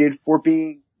incarcerated for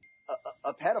being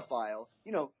a pedophile.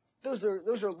 You know, those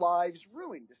are lives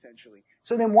ruined, essentially.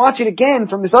 So then watch it again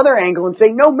from this other angle and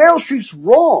say, no, Meryl Streep's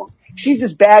wrong. She's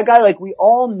this bad guy. Like, we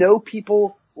all know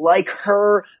people like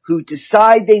her who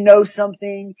decide they know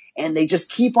something and they just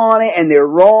keep on it and they're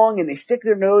wrong and they stick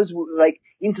their nose like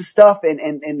into stuff and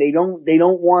they don't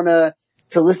want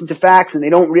to listen to facts and they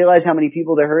don't realize how many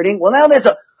people they're hurting. Well, now that's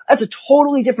a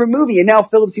totally different movie, and now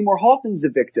Philip Seymour Hoffman's the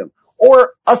victim.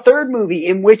 Or a third movie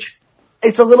in which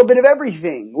it's a little bit of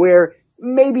everything, where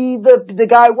maybe the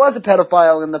guy was a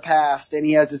pedophile in the past and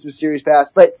he has this mysterious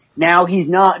past, but now he's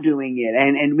not doing it,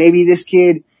 and maybe this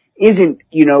kid isn't,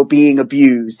 you know, being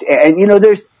abused. And, you know,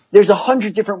 there's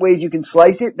 100 different ways you can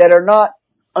slice it that are not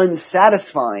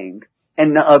unsatisfying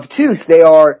and obtuse. They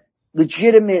are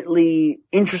legitimately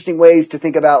interesting ways to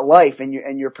think about life and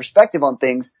your perspective on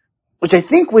things, which I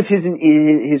think was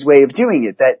his way of doing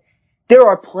it. That there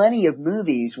are plenty of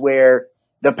movies where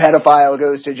the pedophile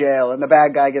goes to jail and the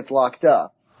bad guy gets locked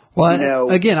up. Well, you know,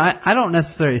 again, I don't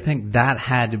necessarily think that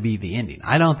had to be the ending.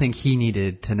 I don't think he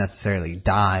needed to necessarily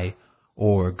die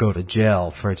or go to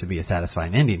jail for it to be a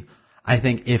satisfying ending. I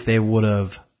think if they would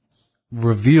have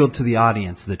revealed to the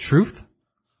audience the truth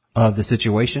of the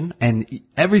situation, and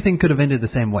everything could have ended the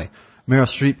same way. Meryl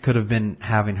Streep could have been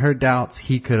having her doubts.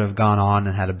 He could have gone on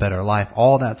and had a better life.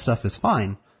 All that stuff is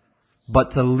fine.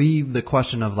 But to leave the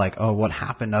question of like, oh, what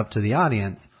happened up to the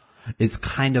audience is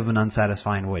kind of an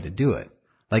unsatisfying way to do it.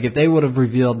 Like if they would have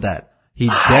revealed that he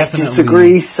definitely— I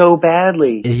disagree so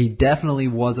badly. He definitely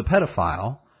was a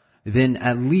pedophile, then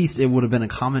at least it would have been a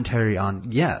commentary on,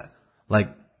 yeah, like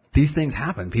these things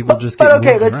happen. People just get moved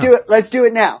around. Let's do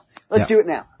it now. Let's do it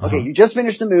now. Okay, you just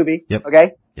finished the movie. Yep.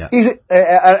 Okay? Yeah.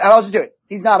 I'll just do it.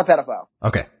 He's not a pedophile.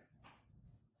 Okay.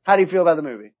 How do you feel about the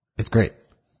movie? It's great.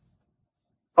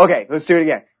 Okay, let's do it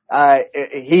again.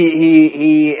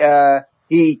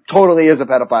 He totally is a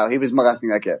pedophile. He was molesting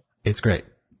that kid. It's great.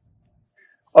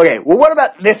 Okay, well what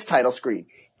about this title screen?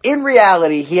 In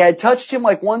reality, he had touched him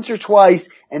like once or twice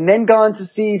and then gone to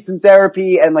see some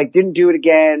therapy and like didn't do it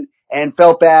again and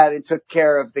felt bad and took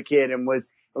care of the kid and was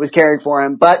caring for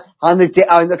him. But on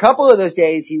a couple of those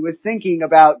days, he was thinking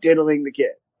about diddling the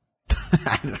kid.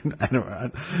 I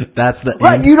don't, that's the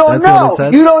right. end. You don't That's know. what it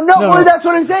says? You don't know. No. Well, that's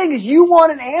what I'm saying is you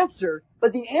want an answer,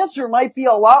 but the answer might be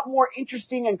a lot more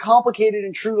interesting and complicated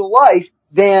and true to life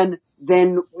than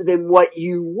what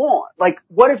you want. Like,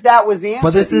 what if that was the answer?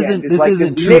 But this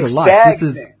isn't true to life.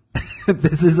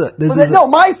 No,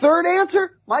 my third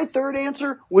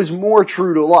answer was more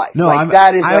true to life. No, like,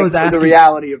 that is the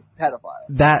reality of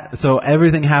pedophiles. So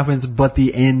everything happens, but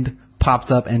the end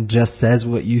pops up and just says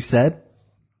what you said?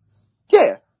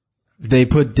 Yeah. They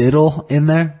put diddle in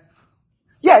there?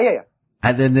 Yeah.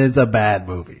 And then there's a bad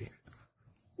movie.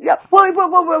 Yeah. Well,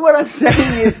 what I'm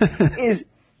saying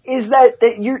is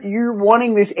that you're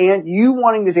wanting this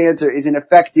answer is an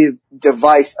effective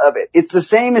device of it. It's the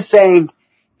same as saying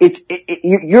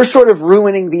you're sort of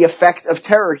ruining the effect of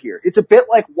terror here. It's a bit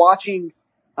like watching,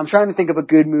 I'm trying to think of a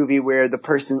good movie where the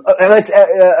person,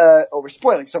 we're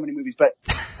spoiling so many movies, but,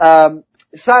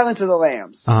 Silence of the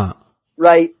Lambs. Uh-huh.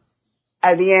 Right?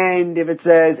 At the end, if it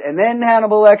says, and then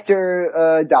Hannibal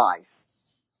Lecter, dies.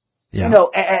 Yeah. You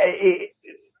know,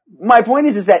 my point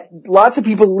is that lots of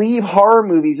people leave horror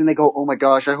movies and they go, oh my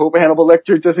gosh, I hope Hannibal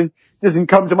Lecter doesn't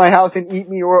come to my house and eat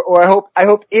me, or I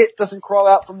hope it doesn't crawl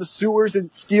out from the sewers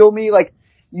and steal me. Like,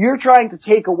 you're trying to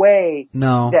take away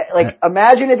that, like,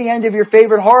 imagine at the end of your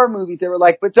favorite horror movies, they were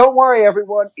like, but don't worry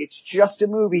everyone, it's just a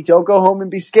movie, don't go home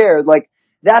and be scared. Like,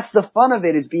 that's the fun of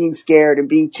it, is being scared and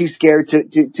being too scared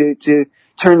to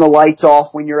turn the lights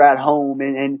off when you're at home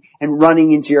and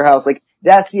running into your house. Like,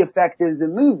 that's the effect of the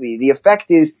movie. The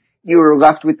effect is you're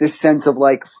left with this sense of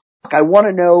like, fuck, I want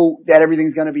to know that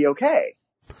everything's going to be okay.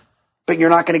 But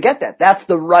you're not going to get that. That's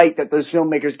the right that those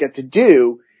filmmakers get to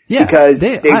do. Yeah, because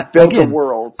they built a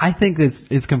world. I think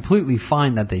it's completely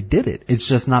fine that they did it. It's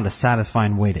just not a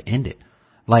satisfying way to end it.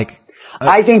 Like,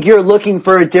 I think you're looking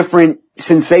for a different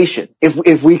sensation.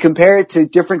 If we compare it to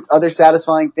different other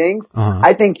satisfying things,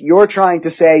 I think you're trying to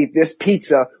say this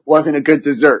pizza wasn't a good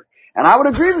dessert. And I would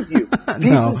agree with you.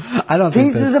 No, I don't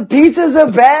think pizza's a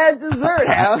bad dessert,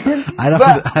 Alan. I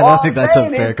don't think that's a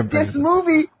fair comparison. This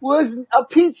movie was a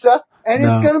pizza and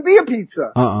it's going to be a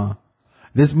pizza.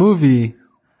 This movie,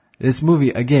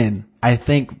 again, I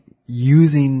think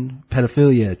using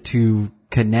pedophilia to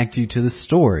connect you to the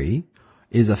story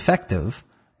is effective,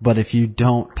 but if you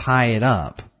don't tie it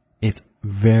up, it's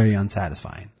very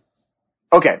unsatisfying.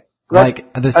 Okay.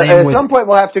 Like the same at with, some point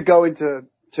we'll have to go into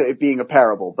it being a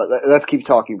parable, but let's keep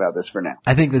talking about this for now.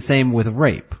 I think the same with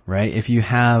rape, right? If you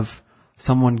have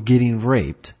someone getting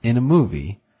raped in a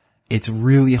movie, it's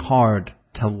really hard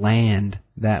to land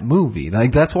that movie.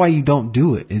 Like that's why you don't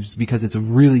do it. It's because it's a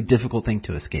really difficult thing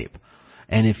to escape.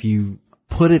 And if you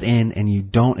put it in and you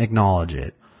don't acknowledge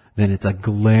it, then it's a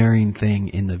glaring thing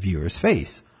in the viewer's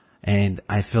face. And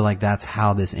I feel like that's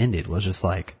how this ended, was just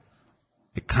like,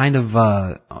 kind of,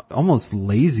 almost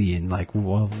lazy and like,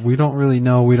 well, we don't really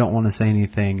know. We don't want to say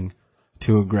anything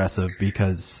too aggressive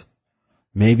because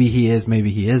maybe he is,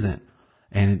 maybe he isn't.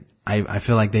 And I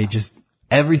feel like they just,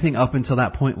 everything up until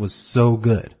that point was so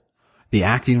good. The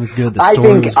acting was good. The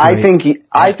story was great.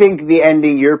 I think the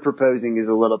ending you're proposing is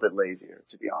a little bit lazier,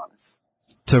 to be honest.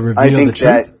 To reveal the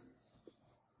truth?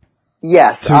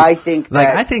 Yes, I think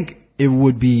that. I think it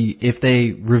would be if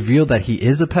they revealed that he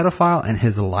is a pedophile and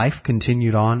his life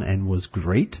continued on and was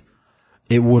great,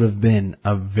 it would have been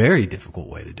a very difficult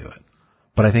way to do it.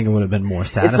 But I think it would have been more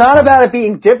satisfying. It's not about it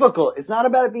being difficult. It's not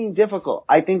about it being difficult.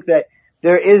 I think that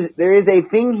there is a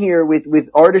thing here with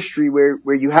artistry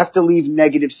where you have to leave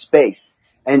negative space.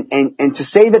 And to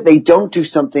say that they don't do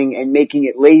something and making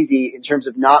it lazy in terms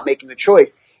of not making a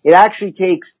choice, it actually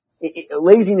takes,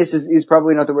 laziness is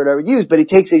probably not the word I would use, but it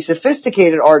takes a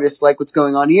sophisticated artist like what's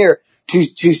going on here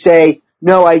to say,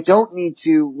 no, I don't need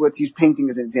to, let's use painting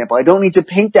as an example. I don't need to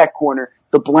paint that corner.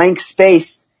 The blank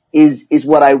space is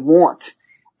what I want.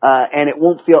 And it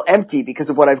won't feel empty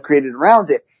because of what I've created around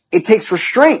it. It takes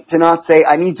restraint to not say,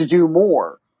 I need to do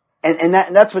more. And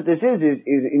that's what this is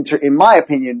in my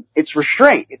opinion, it's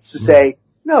restraint. It's to say,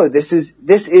 no, this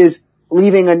is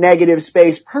leaving a negative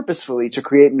space purposefully to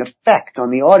create an effect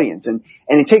on the audience. And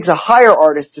it takes a higher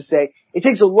artist to say, it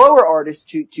takes a lower artist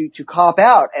to cop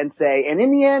out and say, and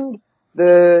in the end,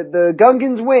 the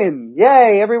Gungans win.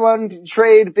 Yay, everyone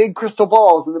trade big crystal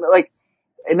balls. And like,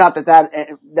 and not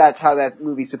that's how that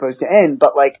movie's supposed to end,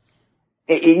 but like,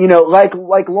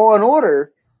 like Law and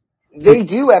Order, they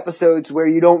do episodes where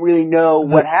you don't really know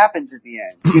what happens at the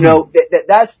end.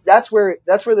 That's where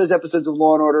those episodes of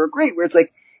Law and Order are great, where it's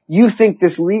like, you think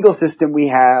this legal system we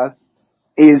have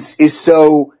is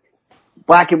so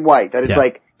black and white that it's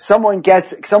like someone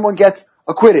gets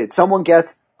acquitted, someone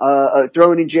gets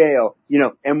thrown in jail,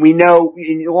 and we know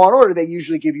in Law and Order they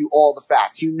usually give you all the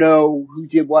facts. You know who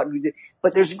did what and who did.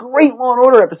 But there's great Law and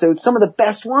Order episodes, some of the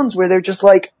best ones where they're just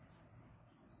like,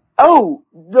 oh,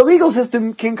 the legal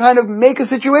system can kind of make a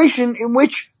situation in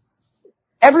which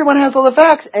everyone has all the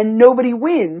facts and nobody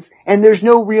wins and there's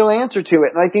no real answer to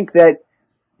it. And I think that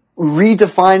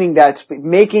redefining that,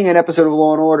 making an episode of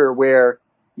Law and Order where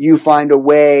you find a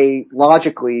way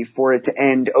logically for it to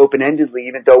end open-endedly,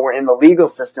 even though we're in the legal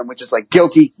system, which is like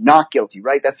guilty, not guilty,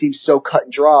 right? That seems so cut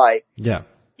and dry. Yeah.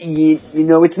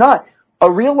 It's not. A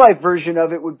real life version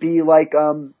of it would be like,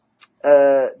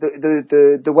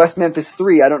 the West Memphis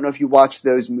 3. I don't know if you watched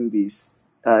those movies,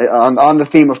 on the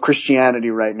theme of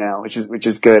Christianity right now, which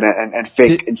is good and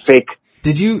fake.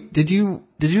 Did you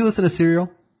listen to Serial?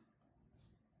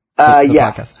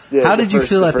 Yes. How did you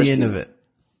feel at the end of it?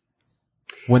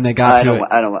 When they got to it?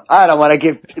 I don't want to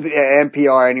give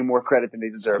NPR any more credit than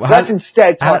they deserve. Let's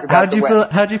instead talk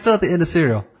about how'd you feel at the end of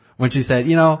Serial? When she said,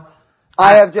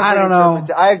 I have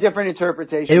different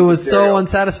interpretations. It was so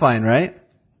unsatisfying, right?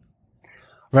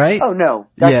 Right? Oh no.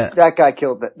 That guy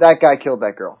killed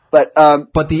that girl. But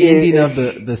the ending of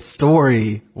the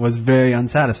story was very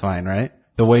unsatisfying, right?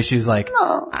 The way she's like,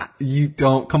 no. You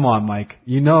don't, come on, Mike.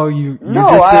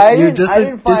 You're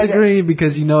just disagreeing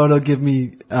because it'll give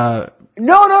me, No.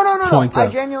 Points I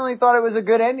up. genuinely thought it was a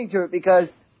good ending to it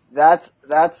because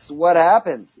that's what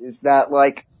happens is that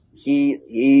like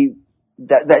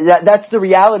that's the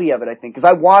reality of it, I think. Cause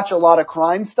I watch a lot of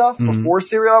crime stuff before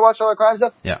Serial. I watch a lot of crime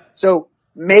stuff. Yeah. So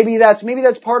maybe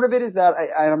that's part of it is that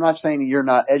I'm not saying you're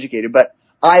not educated, but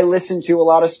I listen to a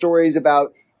lot of stories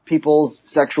about people's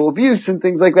sexual abuse and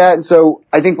things like that. And so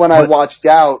I think when I watched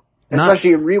Doubt,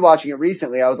 especially in rewatching it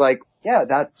recently, I was like, yeah,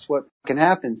 that's what can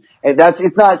happen. And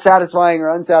it's not satisfying or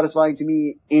unsatisfying to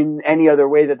me in any other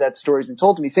way that story's been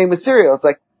told to me. Same with Serial. It's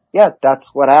like, yeah,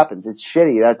 that's what happens. It's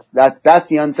shitty. That's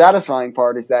the unsatisfying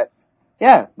part is that,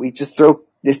 yeah, we just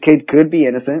this kid could be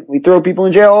innocent. We throw people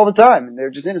in jail all the time and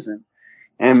they're just innocent.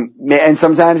 And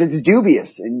sometimes it's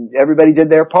dubious and everybody did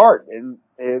their part. And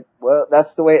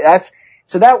that's the way,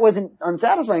 so that wasn't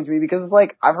unsatisfying to me because it's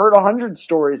like, I've heard 100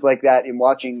 stories like that in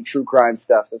watching true crime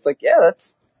stuff. It's like, yeah,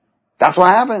 that's what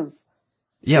happens.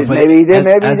 Yeah, but maybe he did,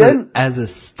 maybe he didn't. As a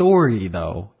story,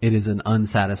 though, it is an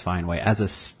unsatisfying way. As a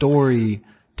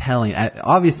storytelling,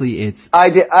 obviously, it's I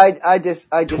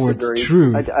disagree. towards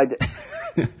truth. I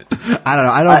don't know.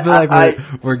 I don't feel like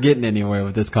we're getting anywhere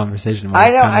with this conversation.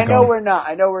 I know we're not.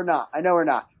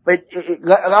 But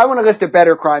I want to list a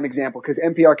better crime example because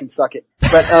NPR can suck it.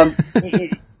 But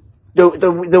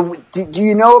do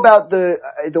you know about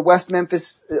the West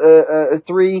Memphis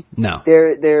 3? No.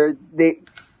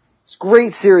 It's a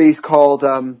great series called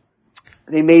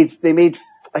they made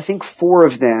I think 4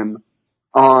 of them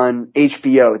on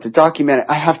HBO. It's a documentary.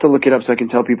 I have to look it up so I can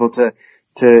tell people to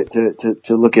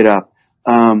look it up.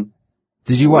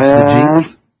 Did you watch The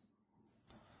Jinx?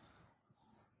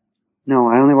 No,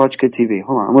 I only watch Good TV.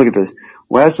 Hold on, I'm looking for this.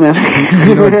 West Memphis. Do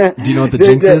you know what The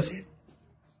Jinx is?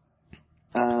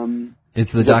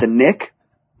 It's is that the Nick?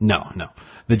 No.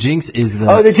 The Jinx is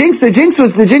The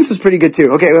Jinx was pretty good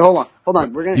too. Okay, wait, hold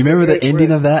on. You remember the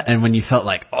ending of that and when you felt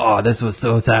like, oh, this was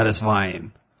so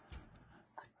satisfying.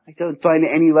 I don't find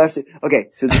it any less. Okay,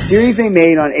 so the series they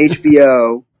made on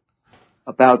HBO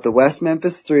about the West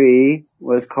Memphis 3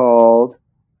 was called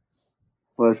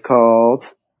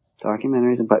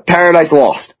Documentaries and Paradise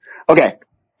Lost. Okay.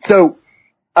 So,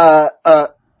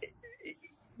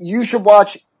 you should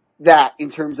watch that in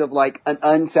terms of like an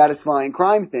unsatisfying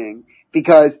crime thing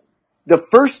because the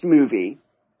first movie,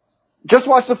 just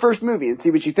watch the first movie and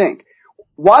see what you think.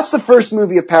 Watch the first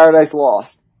movie of Paradise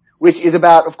Lost, which is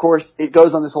about, of course, it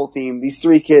goes on this whole theme, these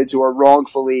 3 kids who are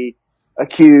wrongfully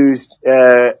accused,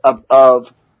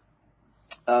 of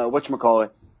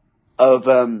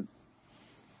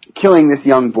killing this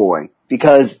young boy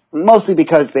mostly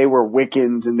because they were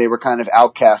Wiccans and they were kind of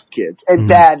outcast kids and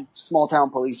bad small town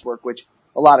police work, which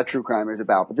a lot of true crime is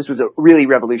about, but this was really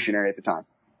revolutionary at the time.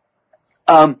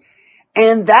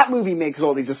 And that movie makes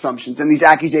all these assumptions and these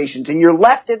accusations and you're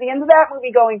left at the end of that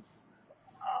movie going,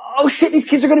 oh shit, these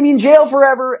kids are going to be in jail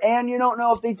forever and you don't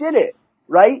know if they did it,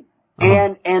 right?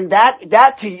 Uh-huh. And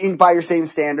that by your same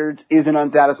standards is an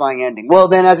unsatisfying ending. Well,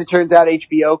 then as it turns out,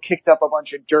 HBO kicked up a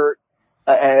bunch of dirt,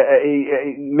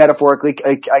 metaphorically,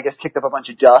 I guess kicked up a bunch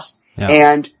of dust. Yeah.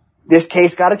 And this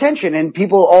case got attention and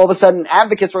people, all of a sudden,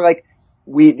 advocates were like,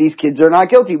 these kids are not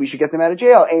guilty. We should get them out of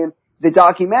jail. And the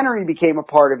documentary became a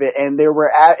part of it. And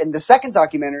and the second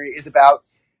documentary is about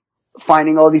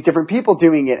finding all these different people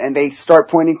doing it. And they start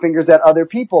pointing fingers at other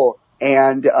people.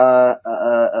 And,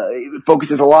 it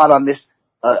focuses a lot on this,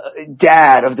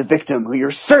 dad of the victim who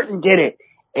you're certain did it.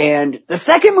 And the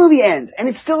second movie ends and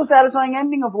it's still a satisfying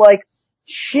ending of like,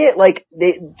 shit, like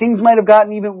things might have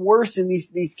gotten even worse and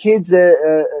these kids,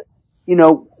 they're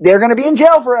going to be in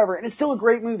jail forever. And it's still a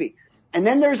great movie. And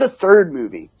then there's a third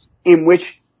movie in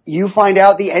which you find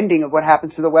out the ending of what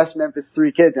happens to the West Memphis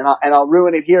 3 kids. And I'll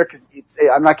ruin it here because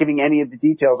I'm not giving any of the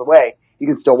details away. You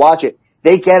can still watch it.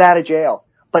 They get out of jail,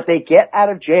 but they get out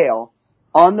of jail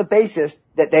on the basis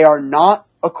that they are not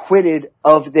acquitted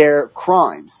of their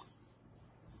crimes,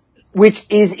 which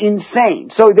is insane.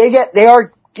 So they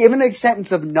are given a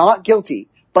sentence of not guilty,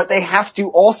 but they have to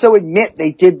also admit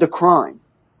they did the crime.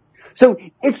 So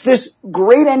it's this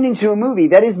great ending to a movie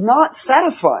that is not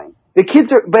satisfying. The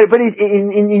kids are, but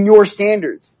in your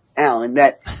standards, Alan,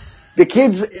 that the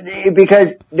kids,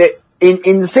 because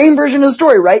in the same version of the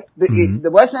story, right? The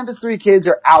West Memphis 3 kids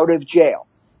are out of jail,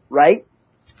 right?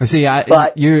 See,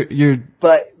 but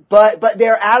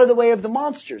they're out of the way of the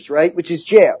monsters, right? Which is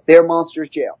jail. Their monster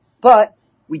is jail. But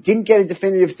we didn't get a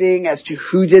definitive thing as to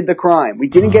who did the crime. We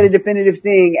didn't get a definitive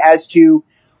thing as to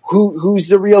who's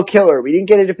the real killer. We didn't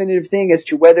get a definitive thing as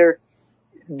to whether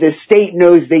the state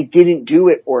knows they didn't do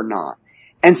it or not.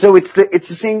 And so it's the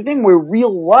same thing where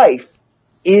real life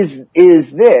is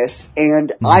this,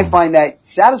 and I find that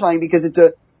satisfying because it's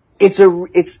a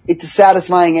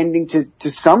satisfying ending to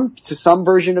some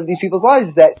version of these people's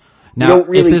lives that now, you don't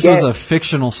really if this get. was a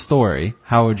fictional story,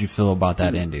 how would you feel about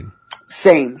that ending?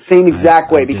 Same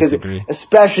exact way, because disagree.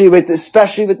 especially with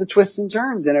the twists and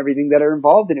turns and everything that are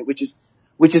involved in it, which is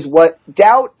what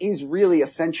Doubt is really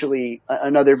essentially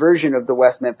another version of the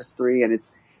West Memphis 3, and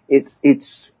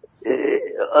it's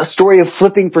a story of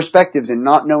flipping perspectives and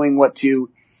not knowing what to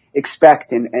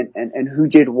expect and who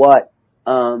did what.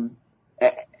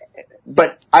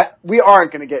 But we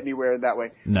aren't going to get anywhere in that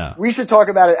way. No. We should talk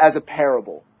about it as a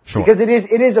parable. Sure. Because it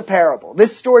is a parable.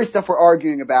 This story stuff we're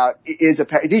arguing about is a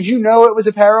parable. Did you know it was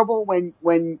a parable when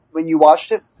you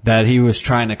watched it? That he was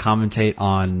trying to commentate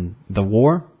on the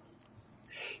war?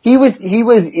 He was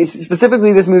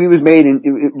specifically, this movie was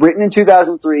written in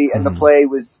 2003 and the play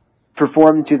was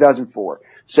performed in 2004.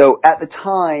 So at the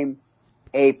time,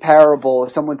 a parable,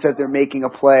 if someone says they're making a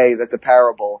play that's a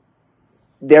parable,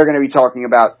 they're going to be talking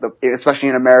about especially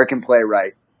an American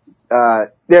playwright,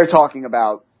 they're talking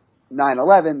about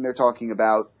 9/11, they're talking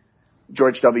about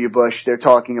George W. Bush, they're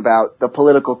talking about the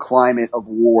political climate of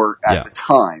war at the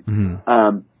time.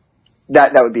 Mm-hmm.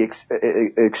 That would be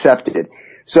accepted.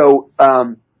 So,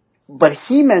 but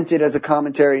he meant it as a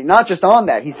commentary, not just on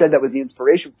that. He said that was the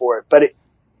inspiration for it, but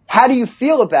how do you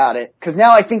feel about it? Because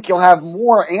now I think you'll have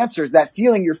more answers. That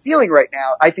feeling you're feeling right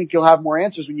now, I think you'll have more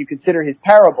answers when you consider his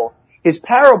parable. His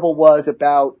parable was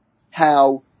about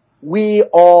how we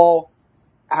all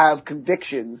have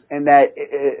convictions and that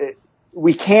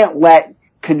we can't let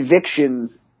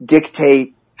convictions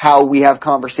dictate how we have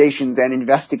conversations and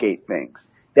investigate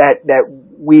things.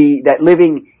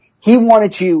 He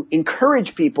wanted to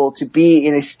encourage people to be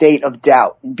in a state of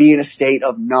doubt and be in a state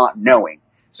of not knowing.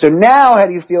 So now how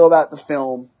do you feel about the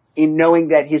film in knowing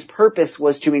that his purpose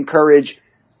was to encourage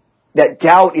that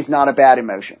doubt is not a bad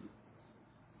emotion?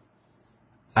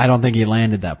 I don't think he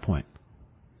landed that point.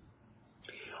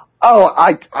 Oh,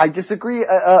 I disagree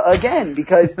again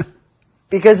because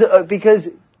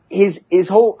his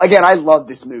whole, again, I love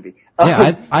this movie.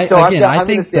 Yeah, I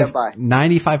think stand by.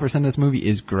 95% of this movie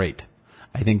is great.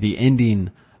 I think the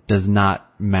ending does not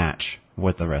match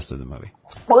with the rest of the movie.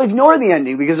 Well, ignore the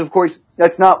ending because, of course,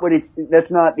 that's not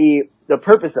the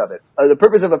purpose of it. The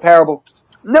purpose of a parable,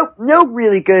 no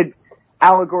really good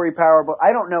allegory parable.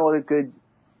 I don't know a good,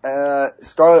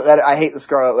 Scarlet Letter. I hate the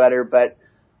Scarlet Letter, but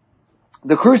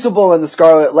the Crucible and the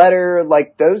Scarlet Letter,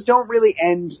 like, those don't really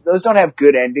end, those don't have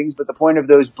good endings, but the point of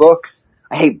those books,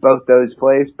 I hate both those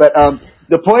plays, but,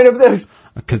 the point of those,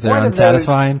 because they're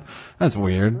unsatisfying? That's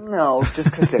weird. No, just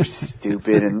because they're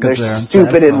stupid and they're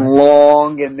stupid and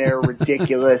long and they're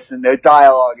ridiculous and their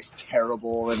dialogue is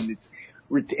terrible and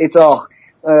it's all,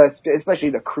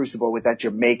 especially the Crucible with that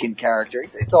Jamaican character.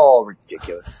 It's all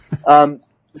ridiculous. I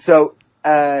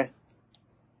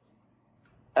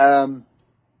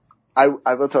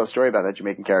will tell a story about that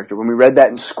Jamaican character. When we read that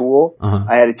in school,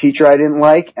 I had a teacher I didn't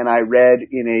like and I read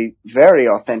in a very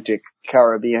authentic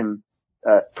Caribbean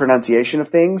pronunciation of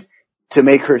things to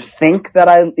make her think that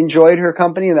I enjoyed her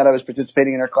company and that I was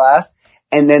participating in her class.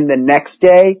 And then the next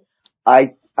day,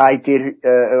 I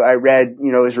read,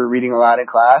 as we're reading aloud in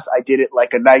class, I did it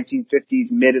like a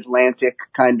 1950s mid-Atlantic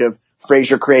kind of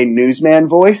Fraser Crane newsman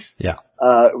voice. Yeah.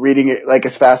 Reading it like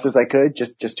as fast as I could,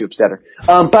 just to upset her.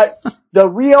 But the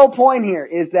real point here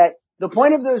is that the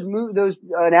point of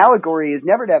an allegory is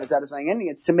never to have a satisfying ending.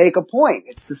 It's to make a point.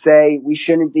 It's to say we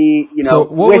shouldn't be, So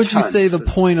what would you say the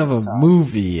point of a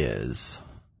movie is?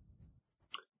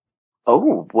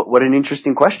 Oh, what an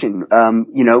interesting question.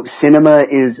 Cinema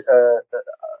is,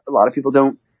 a lot of people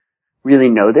don't really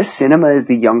know this. Cinema is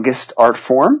the youngest art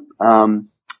form.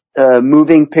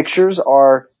 Moving pictures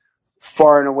are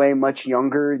far and away much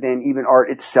younger than even art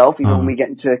itself, even when we get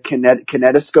into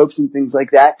kinetoscopes and things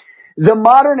like that. The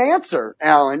modern answer,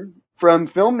 Alan, from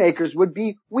filmmakers would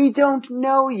be, we don't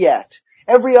know yet.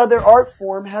 Every other art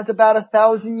form has about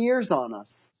 1,000 years on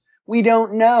us. We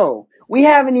don't know. We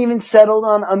haven't even settled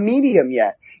on a medium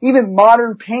yet. Even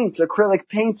modern paints, acrylic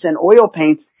paints and oil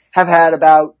paints have had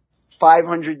about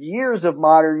 500 years of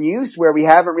modern use where we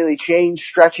haven't really changed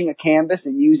stretching a canvas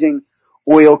and using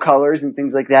oil colors and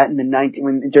things like that.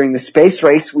 During the space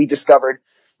race, we discovered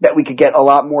that we could get a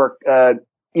lot more,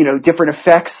 different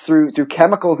effects through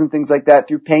chemicals and things like that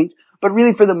through paint. But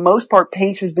really, for the most part,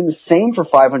 paint has been the same for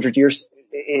 500 years,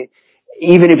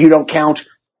 even if you don't count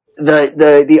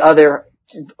the other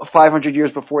 500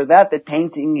 years before that. That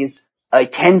painting is a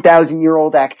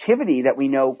 10,000-year-old activity that we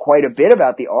know quite a bit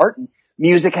about the art. And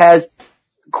music has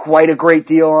quite a great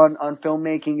deal on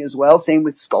filmmaking as well. Same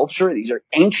with sculpture. These are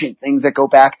ancient things that go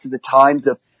back to the times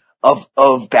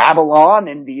of Babylon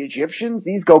and the Egyptians.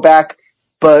 These go back,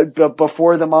 but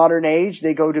before the modern age,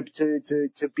 they go to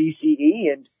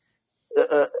BCE, and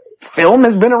film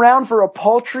has been around for a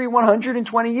paltry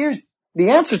 120 years.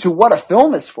 The answer to what a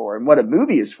film is for and what a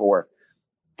movie is for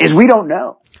is we don't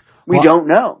know. We don't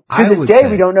know. To this day,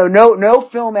 we don't know. No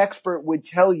film expert would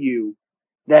tell you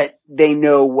that they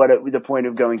know what the point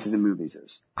of going to the movies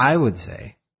is. I would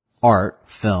say art,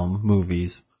 film,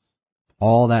 movies,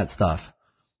 all that stuff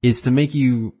is to make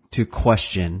you to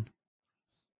question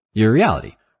your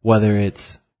reality. Whether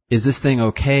it's, is this thing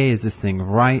okay? Is this thing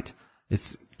right?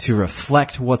 It's to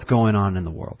reflect what's going on in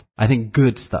the world. I think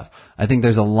good stuff. I think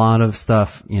there's a lot of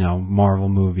stuff, Marvel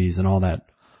movies and all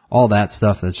that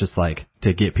stuff that's just like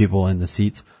to get people in the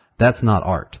seats. That's not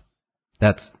art.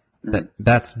 That's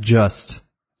just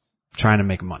trying to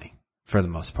make money for the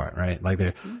most part, right? Like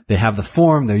they have the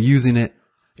form, they're using it.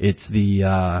 It's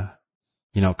the,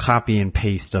 copy and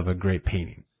paste of a great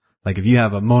painting. Like if you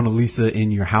have a Mona Lisa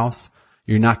in your house,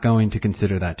 you're not going to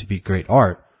consider that to be great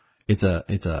art. It's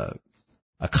a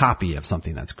copy of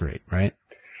something that's great, right?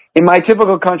 In my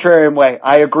typical contrarian way,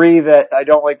 I agree that I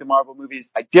don't like the Marvel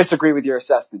movies. I disagree with your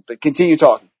assessment, but continue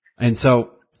talking. And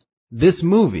so this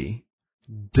movie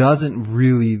doesn't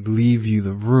really leave you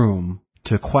the room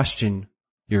to question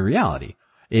your reality.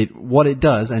 What it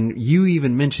does, and you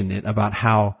even mentioned it about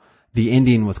how the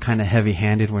ending was kind of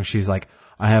heavy-handed when she's like,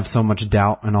 I have so much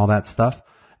doubt and all that stuff.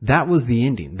 That was the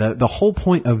ending. The whole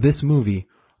point of this movie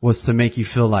was to make you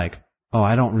feel like, oh,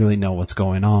 I don't really know what's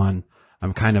going on.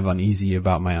 I'm kind of uneasy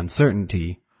about my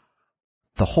uncertainty.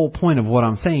 The whole point of what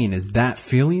I'm saying is that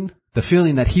feeling, the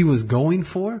feeling that he was going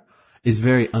for, is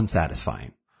very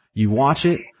unsatisfying. You watch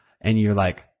it and you're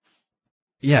like,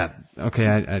 yeah,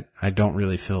 okay, I don't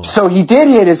really feel. So he did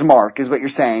hit his mark, is what you're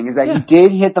saying, is that he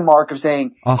did hit the mark of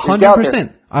saying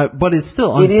 100%. But it's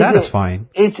still unsatisfying.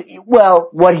 Well,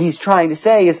 what he's trying to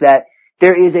say is that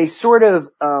there is a sort of,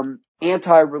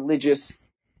 anti-religious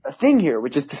thing here,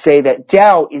 which is to say that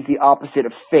doubt is the opposite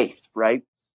of faith, right?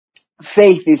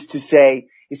 Faith is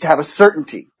to have a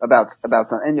certainty about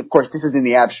something. And of course, this is in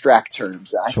the abstract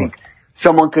terms. I think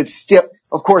someone could still,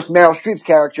 of course, Meryl Streep's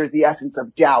character is the essence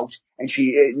of doubt, and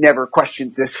she never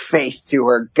questions this faith to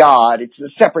her God. It's a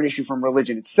separate issue from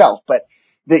religion itself, but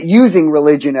that using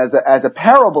religion as a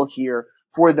parable here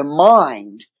for the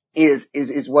mind is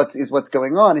what's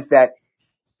going on, is that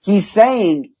he's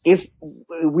saying if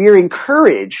we're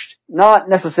encouraged, not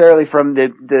necessarily from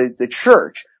the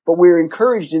church, but we're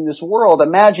encouraged in this world.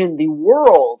 Imagine the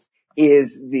world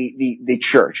is the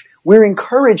church. We're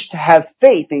encouraged to have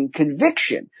faith and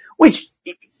conviction, which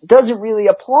doesn't really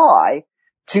apply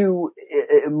to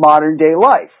modern day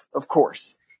life, of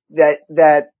course.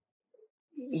 That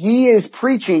he is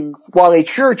preaching while a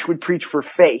church would preach for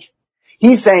faith.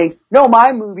 He's saying, no,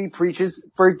 my movie preaches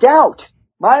for doubt.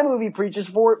 My movie preaches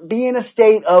for be in a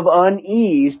state of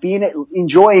unease,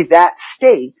 enjoy that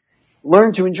state,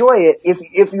 learn to enjoy it.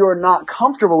 If you're not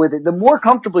comfortable with it, the more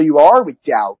comfortable you are with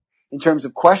doubt in terms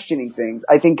of questioning things,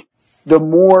 I think the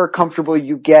more comfortable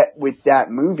you get with that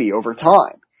movie over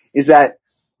time. Is that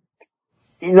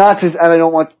I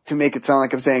don't want to make it sound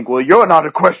like I'm saying, well, you're not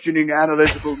a questioning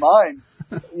analytical mind.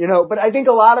 But I think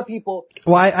a lot of people,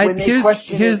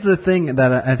 here's the thing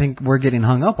that I think we're getting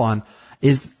hung up on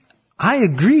is, I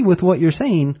agree with what you're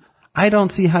saying. I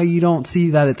don't see how you don't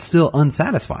see that it's still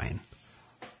unsatisfying.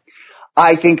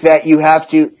 I think that you have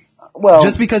to,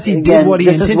 just because he did what he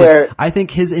intended, I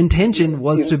think his intention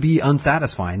was to be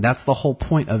unsatisfying. That's the whole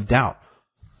point of doubt.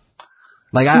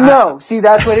 See,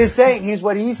 that's what he's saying.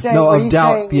 What he's saying. No, of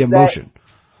doubt, the emotion.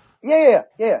 Yeah.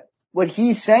 What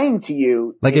he's saying to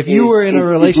you, if you were in a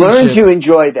relationship, learn to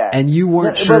enjoy that, and you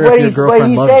weren't sure if your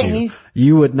girlfriend loved you,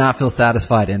 you would not feel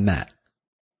satisfied in that.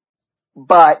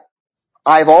 But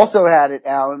I've also had it,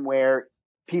 Alan, where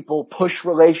people push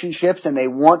relationships and they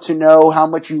want to know how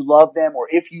much you love them or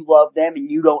if you love them, and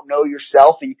you don't know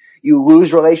yourself, and you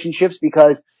lose relationships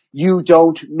because you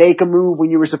don't make a move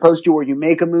when you were supposed to, or you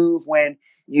make a move when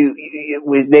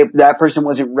that person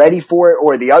wasn't ready for it,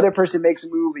 or the other person makes a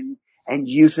move and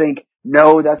you think,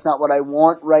 no, that's not what I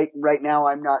want right now.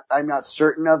 I'm not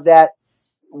certain of that.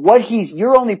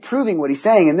 You're only proving what he's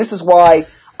saying. And this is why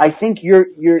I think you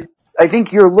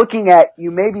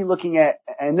may be looking at,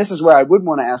 and this is where I would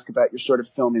want to ask about your sort of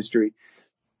film history.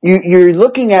 You're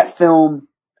looking at film.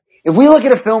 If we look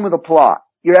at a film with a plot,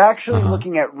 you're actually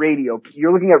looking at radio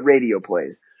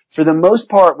plays. For the most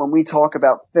part, when we talk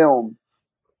about film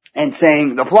and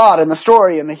saying the plot and the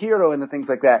story and the hero and the things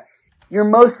like that, you're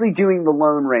mostly doing the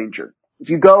Lone Ranger. If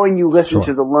you go and you listen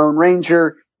to the Lone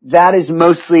Ranger, that is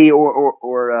mostly,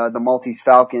 or the Maltese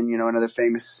Falcon, another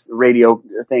famous radio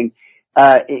thing.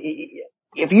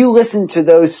 If you listen to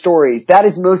those stories, that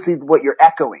is mostly what you're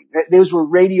echoing. Those were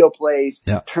radio plays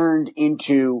turned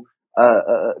into,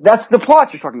 that's the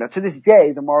plots you're talking about. To this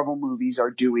day, the Marvel movies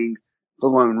are doing the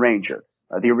Lone Ranger,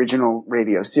 the original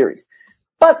radio series.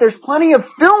 But there's plenty of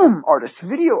film artists,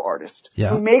 video artists,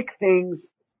 who make things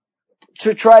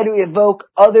to try to evoke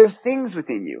other things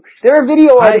within you. There are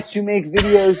video artists who make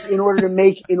videos in order to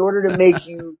make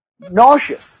you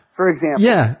nauseous, for example.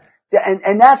 Yeah.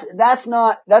 And that's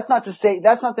not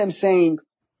them saying,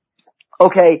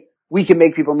 okay, we can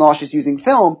make people nauseous using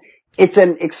film. It's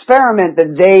an experiment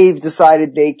that they've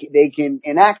decided they can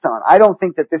enact on. I don't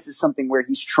think that this is something where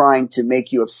he's trying to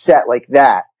make you upset like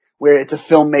that, where it's a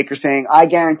filmmaker saying, I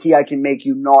guarantee I can make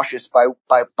you nauseous by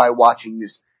watching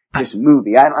this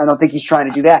movie. I don't think he's trying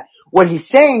to do that. What he's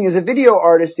saying as a video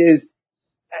artist is,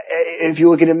 if you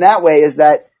look at him that way, is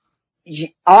that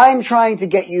I'm trying to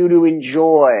get you to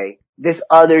enjoy this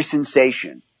other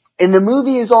sensation. And the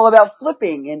movie is all about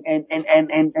flipping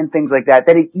and things like that.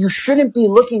 You shouldn't be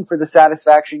looking for the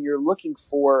satisfaction you're looking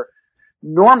for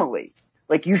normally.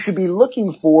 Like, you should be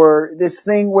looking for this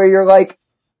thing where you're like,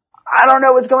 I don't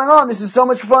know what's going on. This is so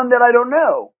much fun that I don't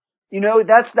know. You know,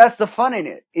 that's the fun in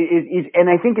it. And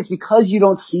I think it's because you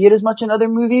don't see it as much in other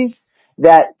movies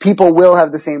that people will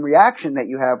have the same reaction that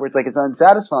you have, where it's like, it's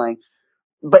unsatisfying.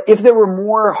 But if there were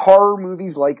more horror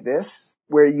movies like this,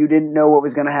 where you didn't know what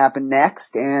was going to happen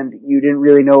next, and you didn't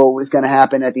really know what was going to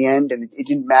happen at the end, and it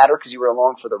didn't matter because you were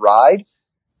along for the ride,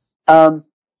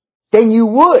 then you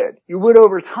would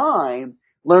over time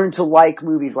learn to like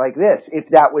movies like this, if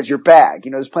that was your bag.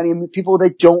 You know, there's plenty of people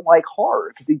that don't like horror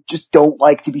because they just don't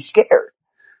like to be scared,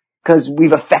 because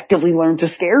we've effectively learned to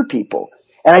scare people.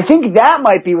 And I think that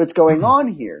might be what's going on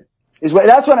here.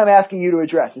 That's what I'm asking you to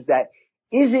address,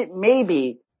 is it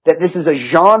maybe that this is a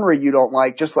genre you don't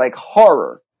like, just like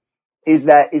horror? Is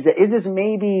this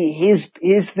maybe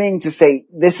his thing to say,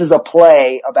 this is a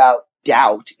play about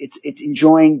doubt? It's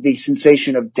enjoying the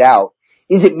sensation of doubt.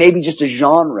 Is it maybe just a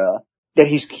genre that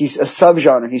he's a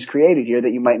subgenre he's created here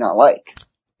that you might not like?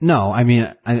 No, I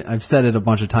mean, I've said it a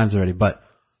bunch of times already, but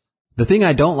the thing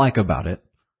I don't like about it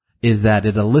is that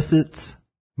it elicits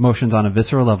emotions on a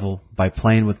visceral level by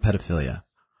playing with pedophilia.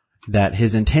 That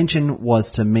his intention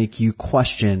was to make you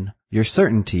question your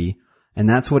certainty, and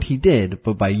that's what he did,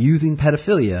 but by using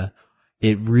pedophilia,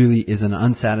 it really is an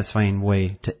unsatisfying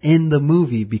way to end the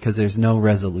movie because there's no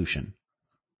resolution.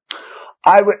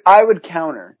 I would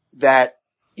counter that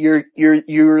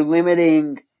you're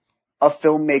limiting a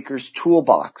filmmaker's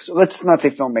toolbox. Let's not say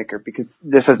filmmaker, because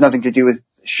this has nothing to do with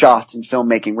shots and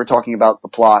filmmaking. We're talking about the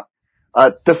plot.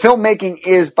 The filmmaking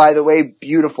is, by the way,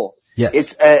 beautiful. Yes.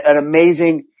 It's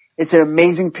an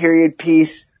amazing period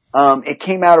piece. It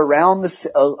came out around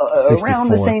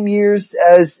the same years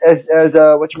as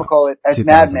whatchamacallit, as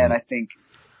Mad Men, I think.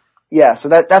 Yeah, so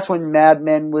that's when Mad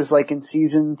Men was like in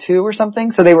season 2 or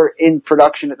something. So they were in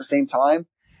production at the same time.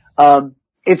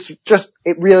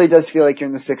 It really does feel like you're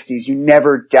in the 60s. You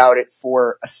never doubt it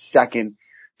for a second.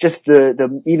 Just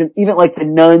even like the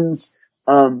nuns,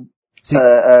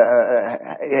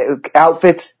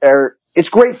 outfits it's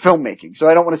great filmmaking. So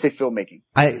I don't want to say filmmaking.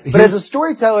 But as a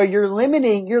storyteller, you're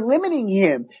limiting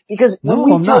him, because when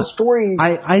we tell stories,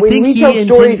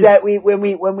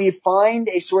 when we find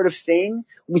a sort of thing,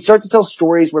 when we start to tell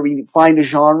stories where we find a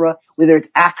genre, whether it's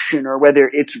action or whether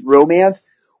it's romance,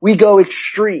 we go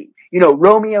extreme. You know,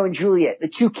 Romeo and Juliet, the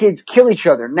two kids kill each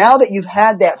other. Now that you've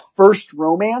had that first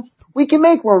romance, we can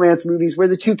make romance movies where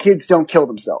the two kids don't kill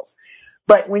themselves.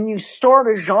 But when you start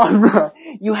a genre,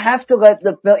 you have to let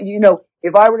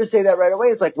if I were to say that right away,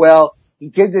 it's like, well, he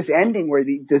did this ending where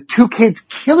the two kids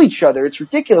kill each other. It's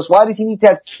ridiculous. Why does he need to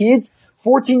have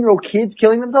 14-year-old kids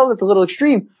killing themselves? That's a little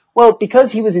extreme. Well,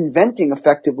 because he was inventing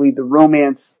effectively the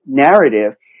romance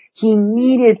narrative, he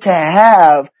needed to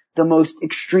have the most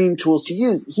extreme tools to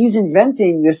use. He's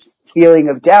inventing this feeling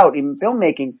of doubt in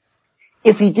filmmaking.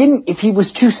 If he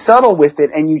was too subtle with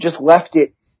it and you just left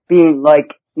it being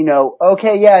like,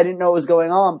 okay, yeah, I didn't know what was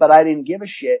going on, but I didn't give a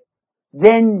shit,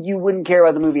 then you wouldn't care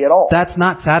about the movie at all. That's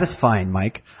not satisfying,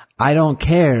 Mike. I don't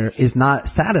care is not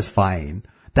satisfying.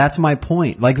 That's my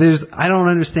point. Like I don't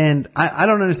understand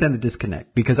the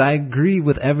disconnect, because I agree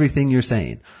with everything you're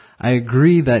saying. I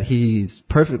agree that he's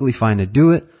perfectly fine to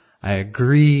do it. I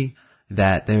agree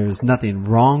that there's nothing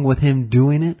wrong with him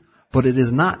doing it, but it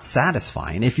is not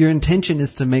satisfying. If your intention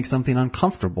is to make something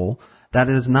uncomfortable, that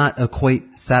does not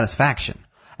equate satisfaction.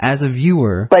 As a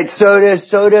viewer. But so does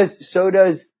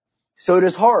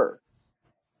horror.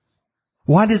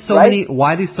 Why do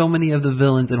so many of the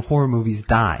villains in horror movies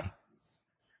die?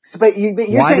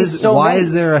 Why is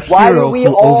there a hero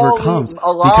who overcomes?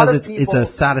 Because it's a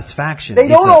satisfaction. They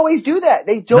don't always do that.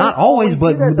 They don't. Not always,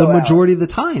 but the majority of the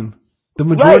time. The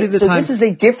majority of the time. So this is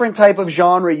a different type of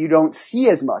genre you don't see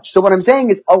as much. So what I'm saying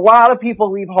is, a lot of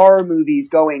people leave horror movies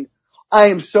going, I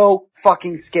am so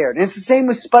fucking scared. And it's the same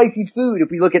with spicy food.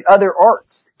 If we look at other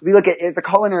arts, if we look at the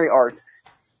culinary arts,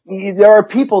 there are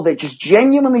people that just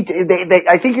genuinely,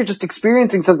 I think you're just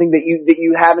experiencing something that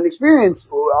you haven't experienced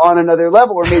on another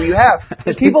level, or maybe you have.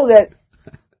 There's people that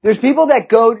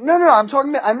go,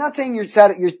 I'm not saying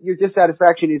your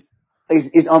dissatisfaction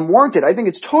is unwarranted. I think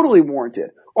it's totally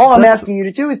warranted. All I'm asking you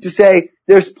to do is to say,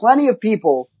 there's plenty of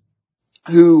people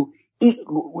who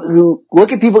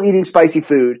look at people eating spicy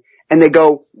food and they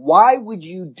go, why would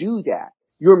you do that?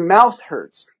 Your mouth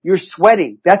hurts. You're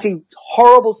sweating. That's a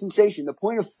horrible sensation. The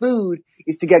point of food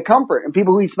is to get comfort. And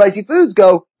people who eat spicy foods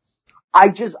go,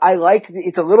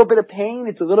 it's a little bit of pain.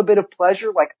 It's a little bit of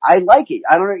pleasure. Like, I like it.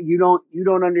 You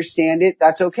don't understand it.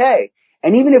 That's okay.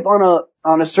 And even if on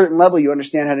on a certain level, you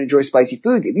understand how to enjoy spicy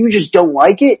foods. If you just don't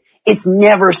like it, it's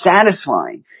never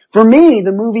satisfying. For me,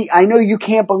 the movie, I know you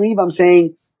can't believe I'm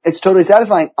saying it's totally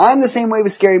satisfying. I'm the same way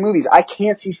with scary movies. I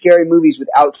can't see scary movies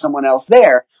without someone else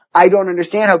there. I don't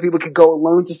understand how people could go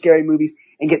alone to scary movies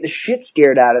and get the shit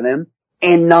scared out of them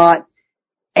and not,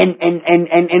 and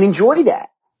enjoy that.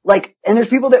 Like, and there's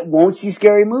people that won't see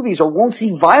scary movies or won't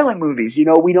see violent movies. You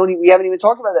know, we haven't even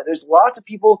talked about that. There's lots of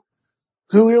people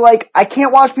who are like, I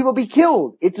can't watch people be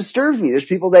killed. It disturbs me. There's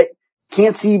people that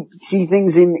can't see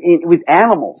things with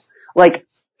animals. Like,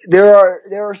 there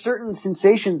are certain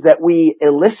sensations that we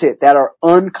elicit that are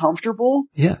uncomfortable.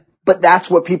 Yeah. But that's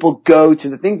what people go to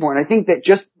the thing for. And I think that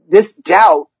just this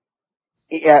doubt,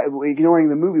 ignoring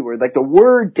the movie word, like the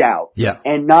word doubt, yeah,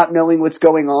 and not knowing what's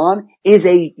going on is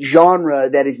a genre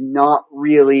that is not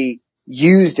really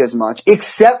used as much,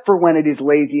 except for when it is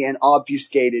lazy and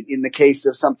obfuscated in the case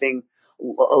of something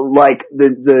like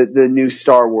the new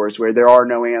Star Wars, where there are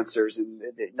no answers and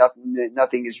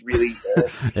nothing is really,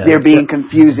 they're being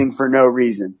confusing for no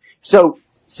reason. So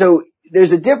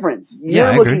there's a difference.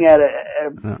 You're looking at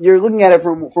it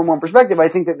from one perspective. I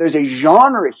think that there's a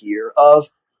genre here of,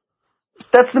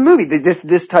 that's the movie.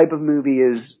 This type of movie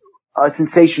is a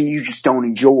sensation you just don't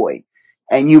enjoy.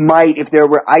 And you might,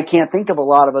 I can't think of a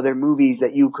lot of other movies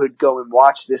that you could go and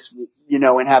watch this,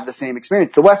 and have the same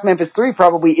experience. The West Memphis 3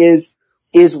 probably is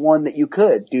one that you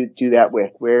could do that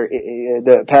with, where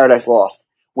the Paradise Lost,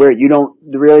 where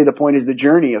the point is the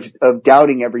journey of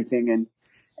doubting everything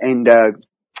and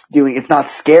it's not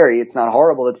scary, it's not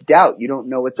horrible, it's doubt. You don't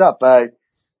know what's up.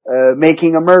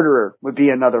 Making a Murderer would be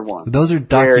another one. Those are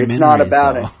documentaries. It's not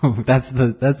about it. That's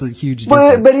a huge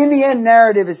difference. But in the end,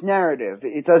 narrative is narrative.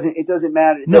 It doesn't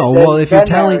matter. No, if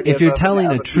you're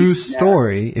telling a true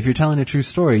story,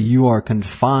 you are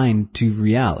confined to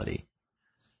reality.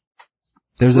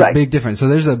 There's a big difference. So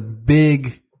there's a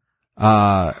big, you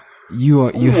have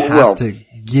to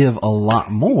give a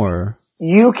lot more.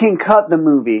 You can cut the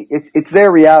movie. It's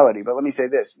their reality. But let me say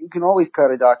this. You can always cut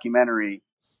a documentary,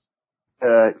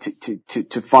 to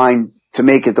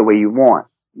make it the way you want.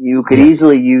 You could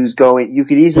easily go and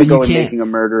Making a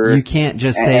Murderer. You can't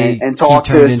just say and talk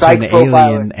he turned to into an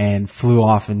alien and flew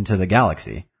off into the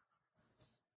galaxy.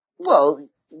 Well,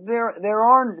 there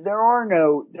are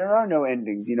no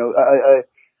endings.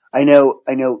 I know.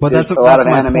 But that's a lot of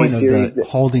my anime point series of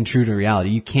holding true to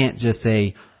reality. You can't just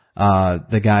say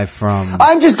the guy from.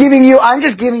 I'm just giving you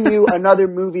another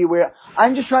movie where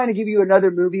I'm just trying to give you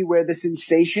another movie where the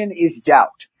sensation is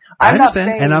doubt. I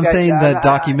understand, and I'm saying that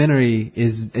documentary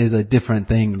is a different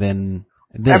thing than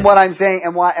this. And what I'm saying,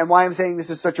 and why I'm saying this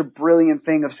is such a brilliant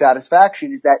thing of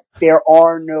satisfaction is that there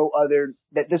are no other,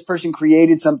 that this person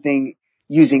created something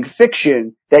using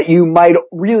fiction that you might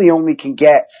really only can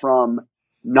get from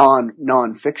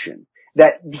non-fiction.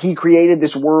 That he created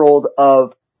this world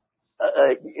of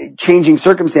changing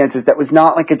circumstances that was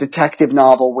not like a detective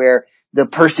novel where the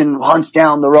person hunts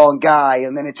down the wrong guy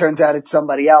and then it turns out it's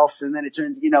somebody else and then it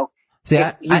turns,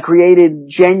 he created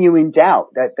genuine doubt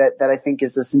that I think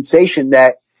is a sensation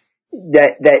that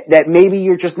maybe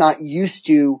you're just not used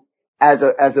to as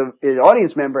an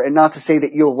audience member, and not to say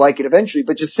that you'll like it eventually,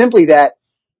 but just simply that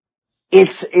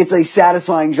it's a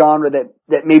satisfying genre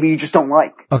that maybe you just don't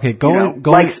like. Okay,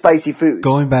 like spicy food.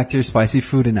 Going back to your spicy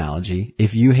food analogy,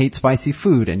 if you hate spicy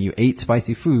food and you ate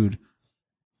spicy food,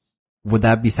 would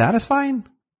that be satisfying?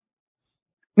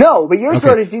 No, but your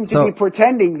sort of seems to be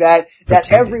pretending that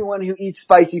everyone who eats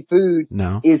spicy food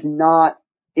is not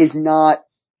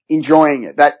enjoying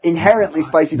it. That inherently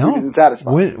spicy food isn't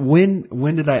satisfying.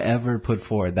 When did I ever put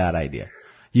forward that idea?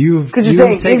 Because you're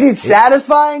saying, is it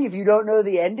satisfying if you don't know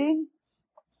the ending?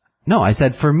 No, I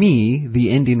said for me,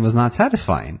 the ending was not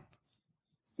satisfying.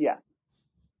 Yeah.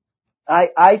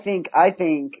 I think.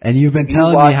 And you've been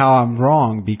telling me how I'm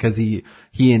wrong because he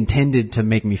intended to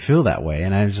make me feel that way.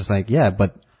 And I was just like, yeah,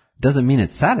 but doesn't mean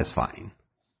it's satisfying.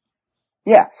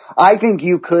 Yeah. I think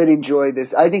you could enjoy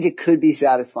this. I think it could be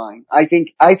satisfying. I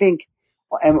think,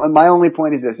 and my only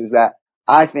point is this, is that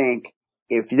I think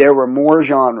if there were more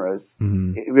genres,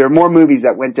 if there were more movies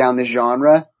that went down this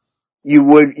genre, you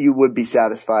would be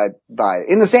satisfied by it.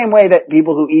 In the same way that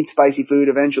people who eat spicy food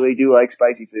eventually do like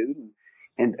spicy food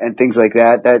and things like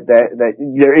that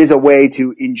there is a way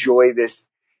to enjoy this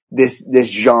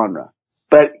genre.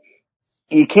 But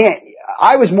you can't,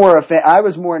 I was more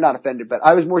not offended, but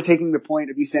I was more taking the point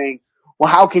of you saying, well,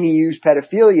 how can he use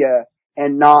pedophilia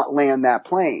and not land that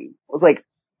plane? I was like,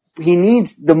 he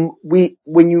needs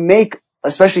when you make,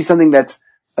 especially something that's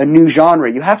a new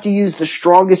genre, you have to use the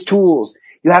strongest tools.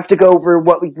 You have to go over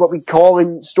what we call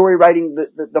in story writing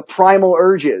the primal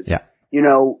urges. Yeah.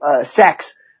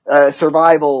 Sex,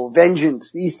 survival,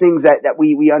 vengeance, these things that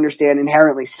we understand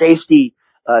inherently, safety,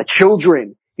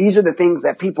 children. These are the things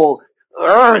that people,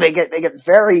 they get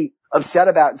very upset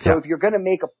about. And so if you're going to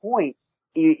make a point,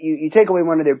 you take away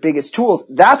one of their biggest tools.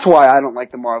 That's why I don't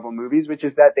like the Marvel movies, which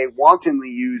is that they wantonly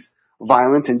use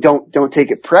violence and don't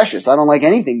take it precious. I don't like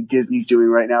anything Disney's doing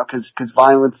right now because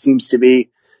violence seems to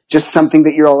be just something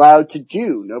that you're allowed to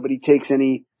do. Nobody takes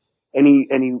any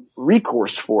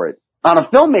recourse for it. On a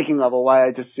filmmaking level, why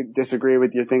I disagree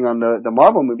with your thing on the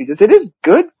Marvel movies is it is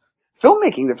good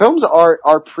filmmaking. The films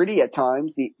are pretty at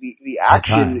times. The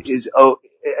action is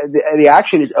the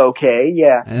action is okay.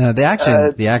 Yeah.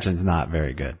 The action's not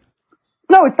very good.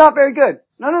 No, it's not very good.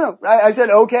 No. I said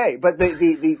okay, but the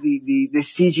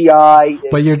CGI.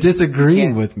 But you're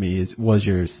disagreeing with me was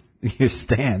your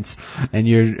stance, and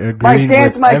you're agreeing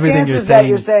with everything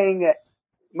you're saying.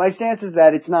 My stance is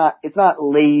that it's not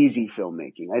lazy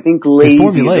filmmaking. I think lazy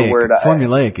is a word.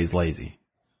 Formulaic is lazy.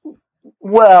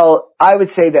 Well, I would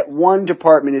say that one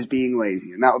department is being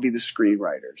lazy, and that would be the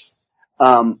screenwriters.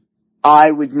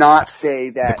 I would not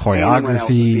say that the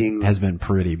choreography has been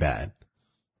pretty bad.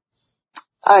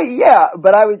 Yeah,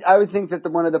 but I would think that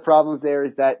one of the problems there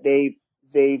is that they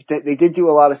did do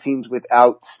a lot of scenes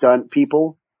without stunt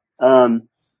people. And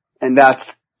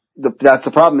that's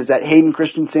the problem is that Hayden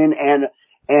Christensen and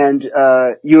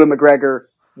Ewan McGregor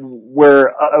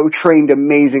were trained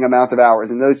amazing amounts of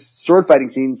hours. And those sword fighting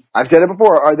scenes, I've said it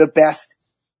before, are the best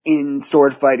in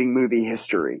sword fighting movie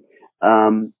history.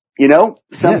 You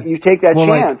take that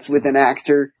chance with an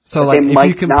actor, so they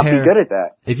might not be good at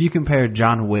that. If you compare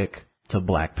John Wick to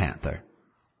Black Panther,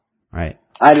 right?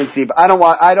 I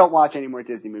don't watch any more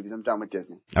Disney movies. I'm done with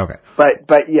Disney. Okay.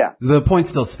 But yeah. The point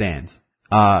still stands.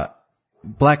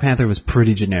 Black Panther was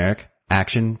pretty generic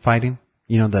action fighting.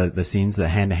 You know, the scenes, the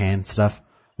hand-to-hand stuff,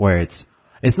 where it's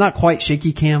not quite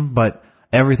shaky cam, but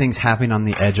everything's happening on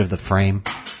the edge of the frame,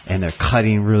 and they're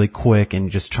cutting really quick and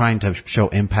just trying to show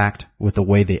impact with the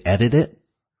way they edit it.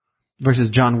 Versus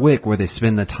John Wick, where they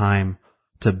spend the time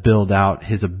to build out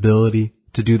his ability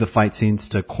to do the fight scenes,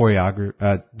 to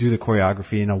do the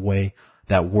choreography in a way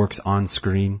that works on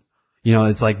screen. You know,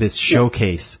 it's like this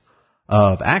showcase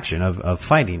of action, of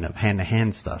fighting, of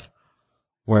hand-to-hand stuff.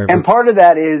 And part of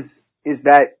that is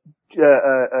that,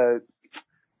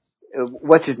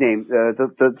 what's his name?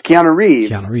 The Keanu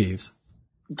Reeves. Keanu Reeves.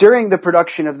 During the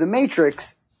production of The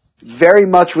Matrix, very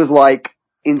much was like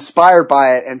inspired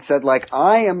by it and said like,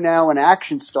 I am now an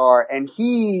action star. And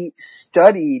he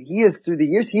is through the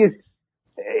years,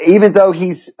 even though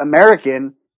he's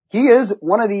American, he is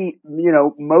one of the,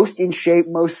 most in shape,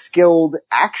 most skilled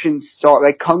action star,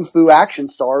 like kung fu action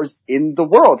stars in the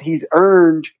world. He's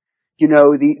earned,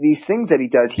 these things that he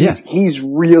does. He's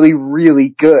really, really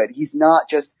good. He's not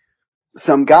just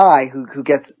some guy who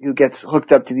gets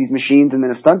hooked up to these machines and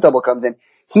then a stunt double comes in.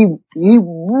 He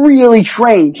really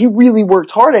trained. He really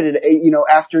worked hard at it,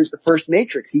 after the first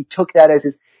Matrix. He took that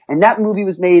as and that movie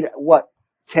was made,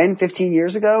 10, 15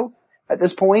 years ago at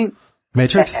this point?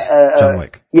 Matrix? John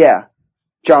Wick. Yeah.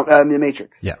 The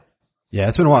Matrix. Yeah. Yeah,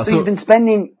 it's been a while. So he's been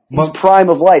spending his prime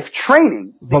of life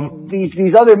training.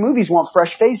 These other movies want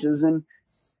fresh faces and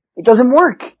it doesn't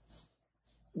work.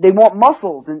 They want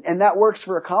muscles and that works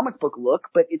for a comic book look,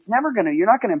 but you're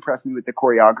not gonna impress me with the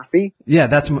choreography. Yeah,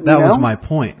 that was my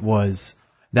point, was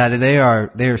that they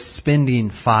are spending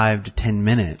 5 to 10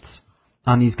 minutes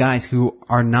on these guys who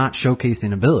are not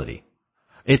showcasing ability.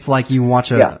 It's like you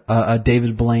watch a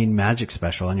David Blaine magic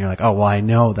special and you're like, oh, well, I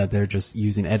know that they're just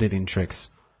using editing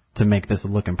tricks to make this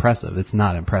look impressive. It's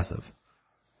not impressive.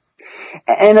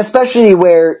 And especially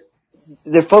where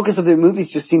the focus of their movies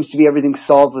just seems to be everything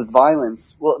solved with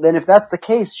violence. Well, then if that's the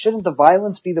case, shouldn't the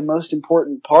violence be the most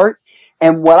important part?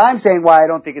 And what I'm saying why I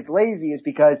don't think it's lazy is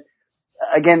because,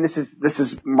 again, this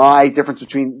is my difference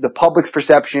between the public's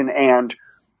perception and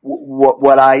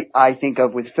what I think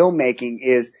of with filmmaking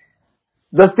is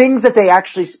the things that they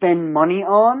actually spend money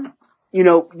on.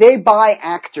 They buy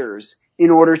actors in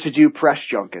order to do press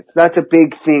junkets. That's a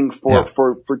big thing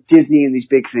for Disney and these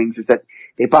big things, is that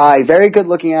they buy very good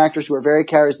looking actors who are very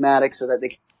charismatic so that they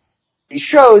can do these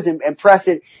shows and press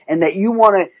it, and that you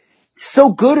want to, so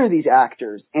good are these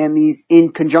actors and these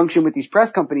in conjunction with these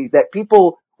press companies that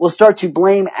people will start to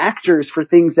blame actors for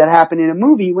things that happen in a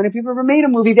movie, when if you've ever made a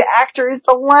movie, the actor is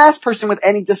the last person with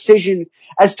any decision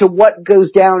as to what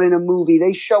goes down in a movie.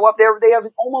 They show up there, they have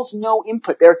almost no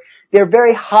input. They're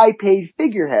very high paid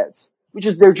figureheads, which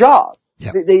is their job.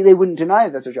 Yep. They wouldn't deny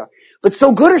that that's their job. But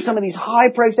so good are some of these high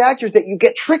priced actors that you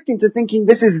get tricked into thinking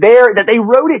this is that they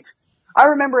wrote it. I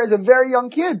remember as a very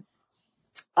young kid,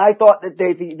 I thought that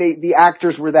the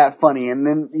actors were that funny. And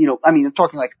then, I'm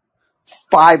talking like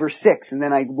 5 or 6, and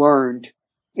then I learned,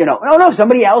 oh no,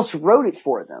 somebody else wrote it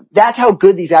for them. That's how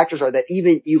good these actors are, that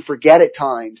even you forget at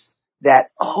times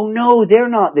that, oh no, they're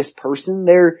not this person,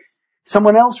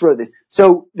 someone else wrote this.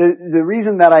 So the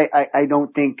reason that I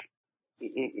don't think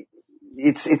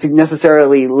it's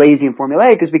necessarily lazy and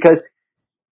formulaic is because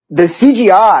the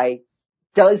CGI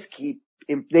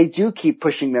they do keep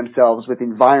pushing themselves with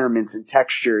environments and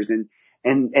textures and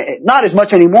not as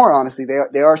much anymore, honestly.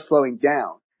 They are slowing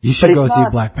down. You should go see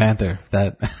Black Panther.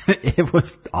 It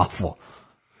was awful.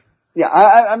 Yeah,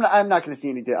 I'm not going to see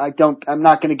any. I'm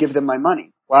not going to give them my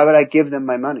money. Why would I give them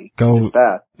my money? It's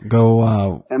bad.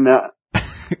 Go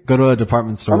to a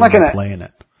department store and play in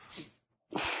it.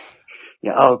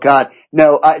 Yeah. Oh God.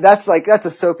 No, that's a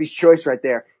Sophie's Choice right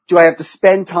there. Do I have to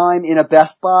spend time in a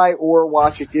Best Buy or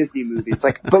watch a Disney movie? It's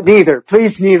like, but neither.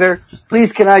 Please, neither.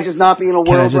 Please, can I just not be in a world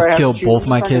where I have to choose? Can I just kill both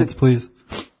my kids, please?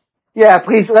 Yeah,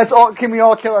 please. Can we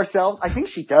all kill ourselves? I think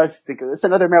she does think of this.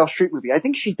 Another Meryl Streep movie. I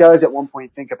think she does at one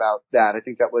point think about that. I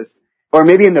think that was, or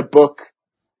maybe in the book.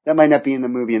 That might not be in the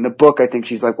movie. In the book, I think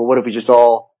she's like, well, what if we just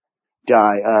all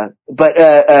die? But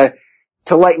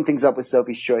to lighten things up with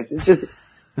Sophie's Choice, it's just,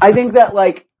 I think that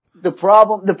like, the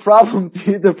problem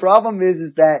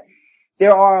is that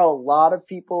there are a lot of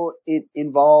people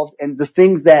involved, and the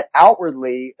things that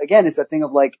outwardly, again, it's that thing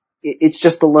of like, it's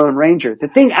just the Lone Ranger. The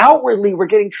thing outwardly we're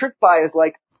getting tricked by is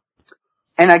like,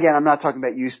 and again, I'm not talking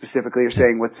about you specifically or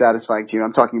saying what's satisfying to you.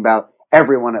 I'm talking about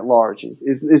everyone at large is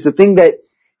the thing that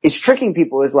is tricking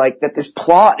people is like that this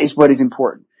plot is what is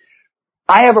important.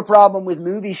 I have a problem with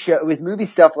movie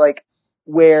stuff like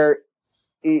where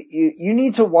you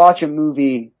need to watch a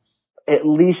movie at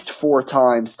least 4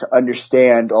 times to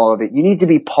understand all of it. You need to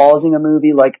be pausing a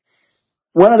movie. Like,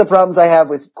 one of the problems I have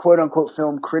with quote unquote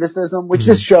film criticism, which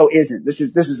this show isn't.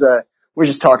 We're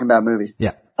just talking about movies.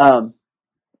 Yeah.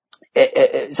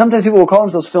 Sometimes people will call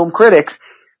themselves film critics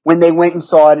when they went and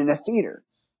saw it in a theater.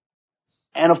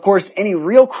 And of course, any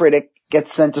real critic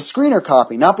gets sent a screener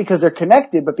copy, not because they're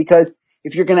connected, but because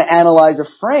if you're going to analyze a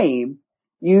frame,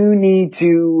 you need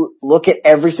to look at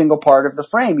every single part of the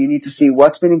frame. You need to see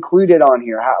what's been included on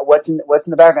here, what's in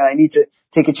the background. I need to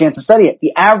take a chance to study it.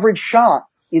 The average shot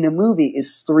in a movie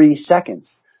is 3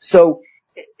 seconds. So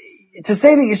to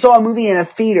say that you saw a movie in a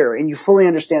theater and you fully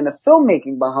understand the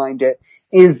filmmaking behind it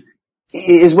is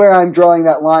where I'm drawing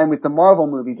that line with the Marvel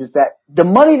movies, is that the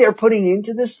money they're putting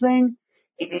into this thing,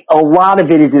 a lot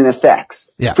of it is in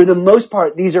effects. Yeah. For the most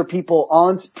part, these are pretty people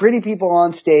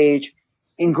on stage.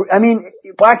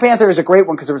 Black Panther is a great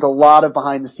one because there was a lot of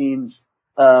behind the scenes,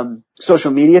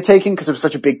 social media taking because there was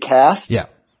such a big cast. Yeah.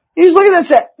 You just look at that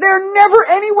set. They're never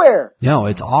anywhere. No,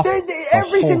 it's awful.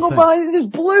 Every single behind is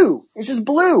blue. It's just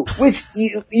blue. Which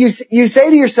you say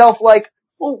to yourself like,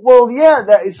 well, yeah,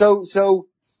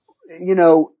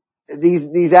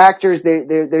 these actors,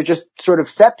 they're just sort of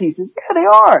set pieces. Yeah, they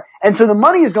are. And so the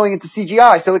money is going into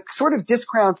CGI. So it sort of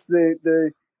discounts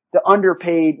the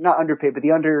underpaid, not underpaid, but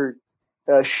the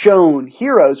shown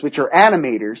heroes, which are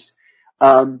animators,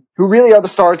 who really are the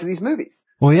stars of these movies.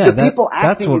 Well, yeah, the people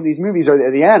acting in these movies are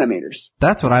the animators.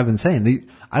 That's what I've been saying.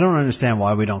 I don't understand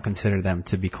why we don't consider them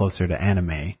to be closer to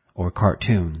anime or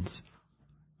cartoons.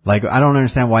 Like, I don't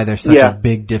understand why there's such a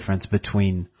big difference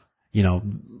between,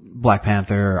 Black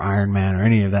Panther or Iron Man or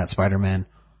any of that Spider-Man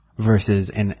versus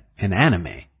an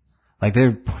anime. Like,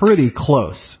 they're pretty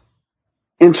close.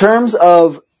 In terms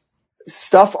of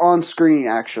stuff on screen,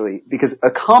 actually, because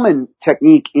a common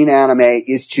technique in anime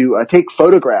is to take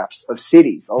photographs of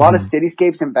cities. A lot of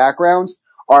cityscapes and backgrounds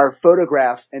are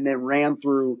photographs and then ran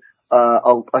through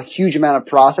a huge amount of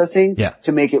processing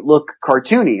to make it look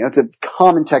cartoony. That's a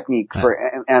common technique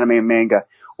for anime and manga,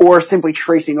 or simply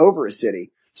tracing over a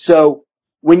city. So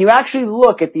when you actually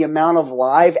look at the amount of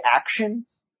live action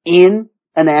in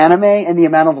an anime and the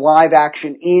amount of live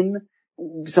action in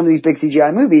some of these big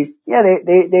CGI movies,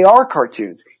 they are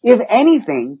cartoons. If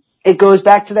anything, it goes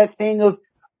back to that thing of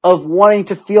wanting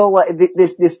to feel like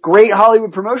this great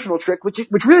Hollywood promotional trick, which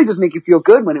really does make you feel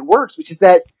good when it works, which is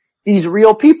that these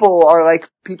real people are like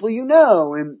people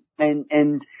and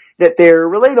that they're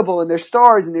relatable and they're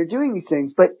stars and they're doing these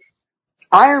things. But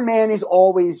Iron Man is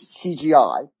always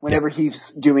CGI whenever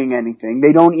he's doing anything.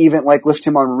 They don't even lift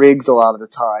him on rigs a lot of the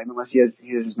time unless he has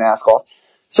his mask off.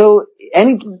 So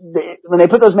when they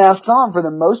put those masks on, for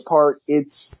the most part,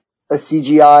 it's a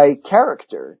CGI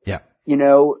character. Yeah.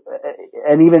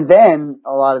 And even then,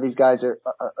 a lot of these guys are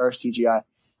CGI.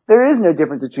 There is no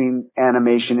difference between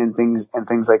animation and things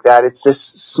like that. It's this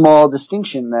small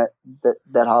distinction that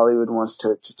Hollywood wants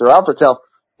to throw out for itself.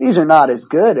 These are not as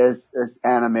good as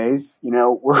animes.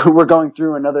 We're going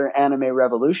through another anime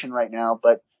revolution right now,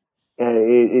 but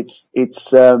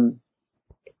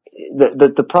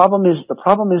The problem is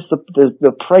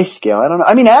the price scale. I don't know.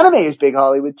 I mean, anime is big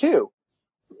Hollywood too.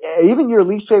 Even your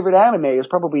least favorite anime is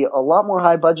probably a lot more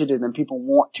high budgeted than people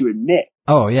want to admit.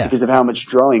 Oh yeah. Because of how much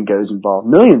drawing goes involved.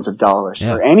 Millions of dollars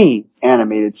for any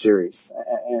animated series.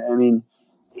 I mean,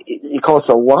 it costs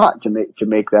a lot to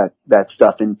make that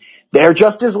stuff, and they're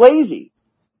just as lazy.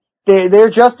 They're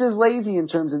just as lazy in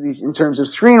terms of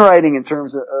screenwriting, in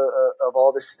terms of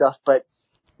all this stuff, but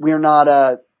we're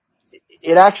not,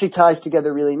 it actually ties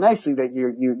together really nicely that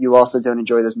you also don't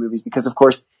enjoy those movies because, of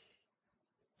course,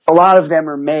 a lot of them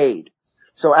are made.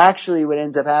 So actually what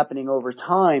ends up happening over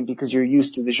time, because you're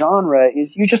used to the genre,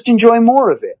 is you just enjoy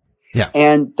more of it. Yeah.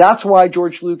 And that's why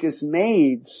George Lucas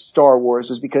made Star Wars,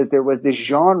 was because there was this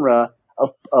genre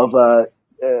of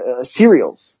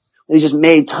serials. They just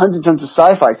made tons and tons of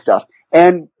sci-fi stuff.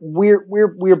 And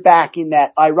we're back in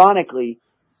that, ironically,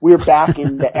 we're back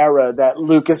in the era that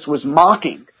Lucas was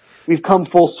mocking. We've come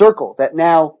full circle, that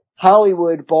now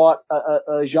Hollywood bought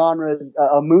a genre,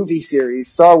 a movie series,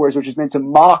 Star Wars, which is meant to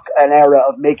mock an era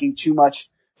of making too much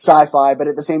sci-fi, but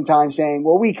at the same time saying,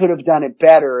 well, we could have done it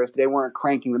better if they weren't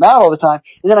cranking them out all the time.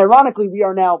 And then ironically, we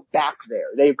are now back there.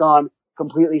 They've gone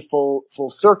completely full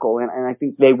circle, and I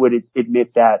think they would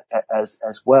admit that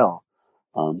as well.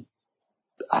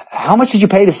 How much did you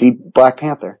pay to see Black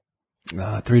Panther?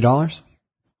 $3.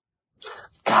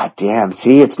 God damn.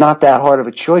 See, it's not that hard of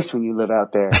a choice when you live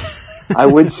out there. I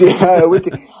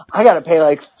gotta pay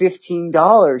like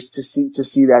 $15 to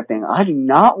see that thing. I do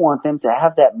not want them to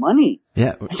have that money.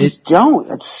 Yeah. I just don't.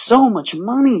 That's so much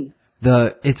money.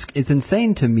 It's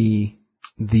insane to me,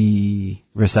 the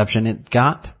reception it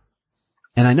got.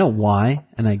 And I know why,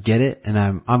 and I get it,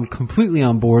 and I'm completely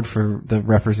on board for the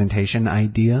representation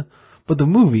idea, but the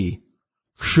movie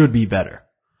should be better,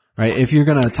 right? If you're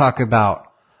gonna talk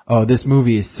about, oh, this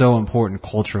movie is so important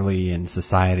culturally and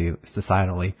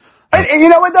societally. And you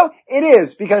know what though? It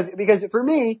is, because for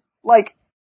me, like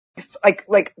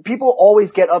people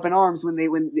always get up in arms when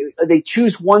they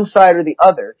choose one side or the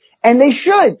other. And they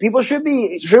should. People should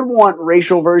want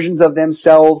racial versions of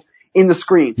themselves in the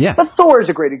screen. Yeah. But Thor is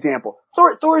a great example.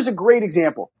 Thor is a great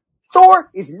example. Thor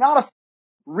is not a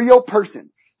real person.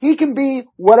 He can be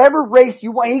whatever race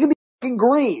you want. He can be fucking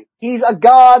green. He's a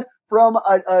god from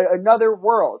another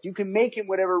world. You can make him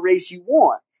whatever race you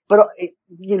want. But,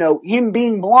 him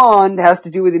being blonde has to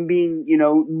do with him being,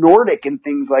 Nordic and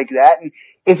things like that. And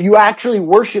if you actually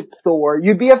worship Thor,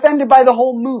 you'd be offended by the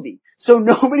whole movie. So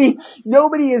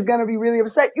nobody is gonna be really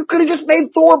upset. You could have just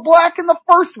made Thor black in the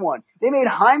first one. They made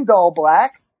Heimdall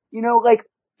black.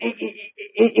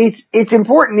 It's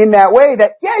important in that way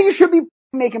that, yeah, you should be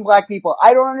making black people.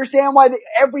 I don't understand why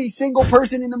every single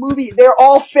person in the movie, they're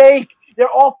all fake.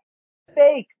 They're all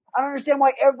fake. I don't understand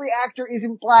why every actor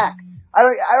isn't black. I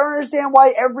don't understand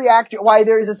why why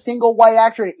there is a single white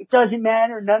actor. It doesn't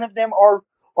matter. None of them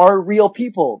are real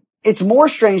people. It's more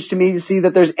strange to me to see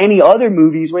that there's any other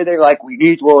movies where they're like,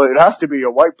 it has to be a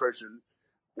white person.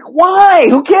 Why?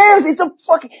 Who cares?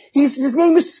 His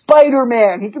name is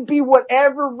Spider-Man. He can be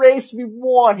whatever race we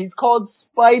want. He's called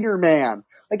Spider-Man.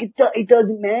 Like, it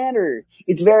doesn't matter.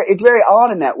 It's very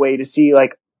odd in that way to see,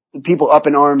 like, people up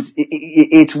in arms.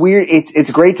 It's weird.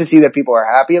 It's great to see that people are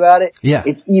happy about it. Yeah.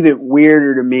 It's even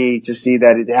weirder to me to see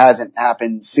that it hasn't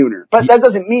happened sooner. But that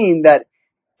doesn't mean that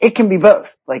it can be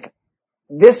both. Like,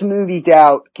 this movie,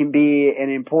 Doubt, can be an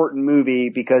important movie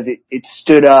because it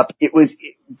stood up. It was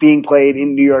being played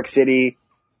in New York City.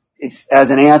 It's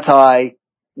as an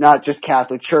not just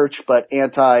Catholic Church, but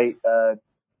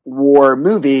war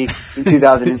movie in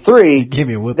 2003. Give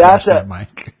me a whiplash there,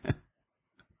 Mike.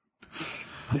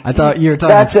 I thought you were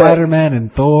talking Spider-Man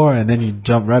and Thor, and then you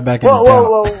jump right back into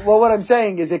Doubt. Well, what I'm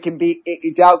saying is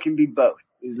Doubt can be both.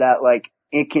 Is that, like,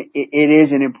 it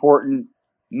is an important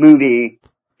movie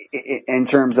in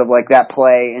terms of, like, that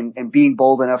play and being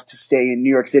bold enough to stay in New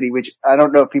York City, which I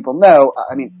don't know if people know.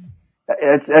 I mean,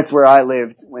 that's where I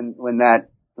lived when that,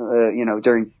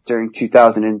 during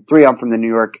 2003. I'm from the New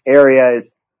York area.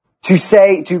 Is to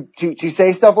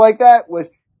say stuff like that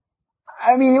was,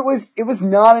 I mean, it was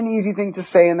not an easy thing to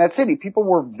say in that city. People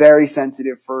were very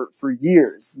sensitive for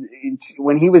years.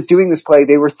 When he was doing this play,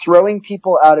 they were throwing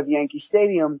people out of Yankee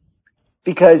Stadium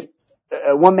because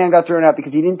one man got thrown out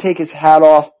because he didn't take his hat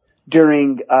off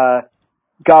during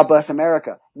God Bless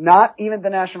America, not even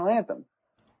the national anthem.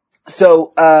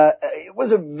 So it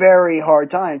was a very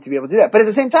hard time to be able to do that. But at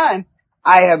the same time,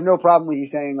 I have no problem with you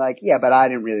saying, like, yeah, but I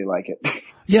didn't really like it.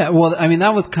 Yeah, well, I mean,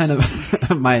 that was kind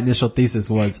of my initial thesis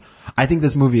was, I think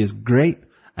this movie is great.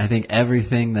 I think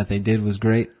everything that they did was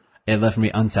great. It left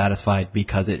me unsatisfied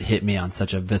because it hit me on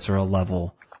such a visceral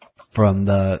level from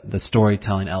the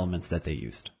storytelling elements that they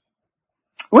used.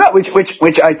 Well,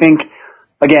 which I think,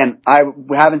 again, I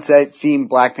haven't seen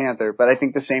Black Panther, but I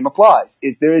think the same applies.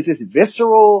 There is this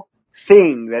visceral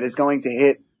thing that is going to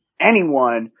hit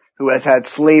anyone who has had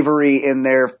slavery in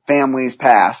their family's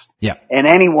past. Yeah. And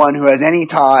anyone who has any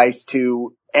ties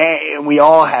to, and we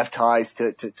all have ties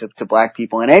to black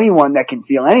people, and anyone that can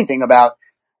feel anything about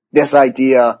this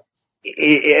idea,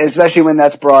 especially when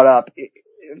that's brought up,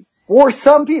 for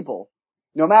some people,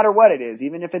 no matter what it is,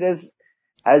 even if it is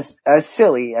as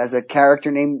silly as a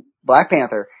character named Black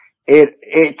Panther,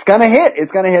 it's gonna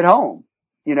hit home,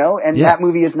 you know, and that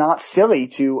movie is not silly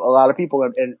to a lot of people,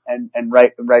 and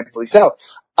rightfully so.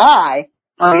 I,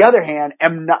 on the other hand,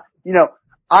 am not, you know,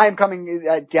 I'm coming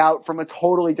at doubt from a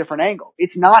totally different angle.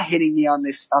 It's not hitting me on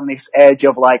this edge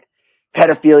of like,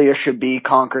 pedophilia should be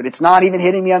conquered. It's not even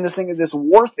hitting me on this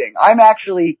war thing.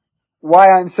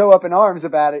 Why I'm so up in arms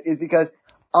about it is because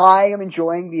I am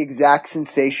enjoying the exact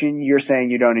sensation you're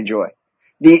saying you don't enjoy.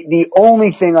 The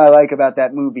only thing I like about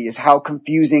that movie is how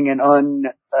confusing and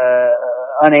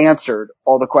unanswered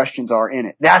all the questions are in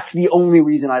it. That's the only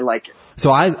reason I like it.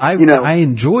 So I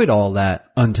enjoyed all that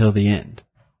until the end.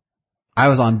 I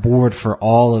was on board for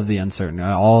all of the uncertainty,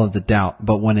 all of the doubt,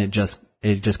 but when it just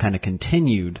kind of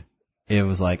continued, it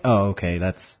was like, oh, okay,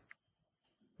 that's,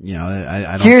 you know,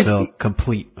 I don't feel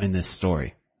complete in this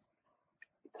story.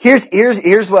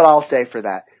 Here's what I'll say for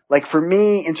that. Like for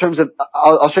me, in terms of,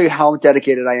 I'll show you how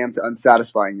dedicated I am to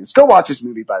unsatisfying this. Go watch this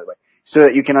movie, by the way, so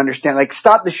that you can understand. Like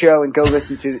stop the show and go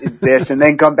listen to this and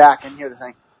then come back and hear this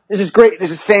thing. This is great.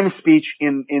 There's a famous speech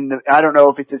in the, I don't know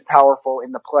if it's as powerful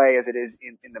in the play as it is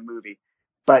in the movie,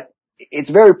 but it's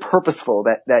very purposeful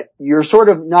that you're sort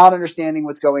of not understanding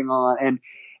what's going on.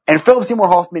 And Philip Seymour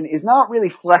Hoffman is not really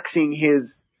flexing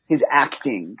his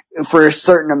acting for a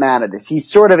certain amount of this. He's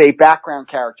sort of a background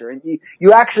character, and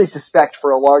you actually suspect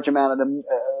for a large amount of the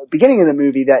beginning of the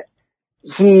movie that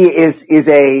he is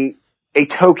a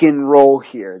token role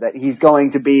here, that he's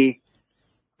going to be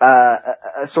a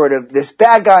sort of this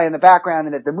bad guy in the background,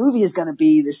 and that the movie is going to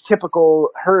be this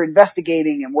typical her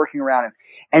investigating and working around him.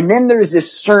 And then there's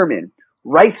this sermon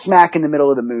right smack in the middle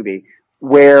of the movie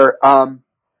where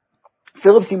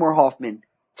Philip Seymour Hoffman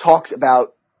talks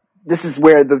about, this is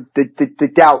where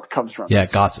the doubt comes from. Yeah,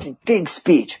 gossip. Big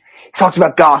speech. He talks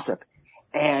about gossip.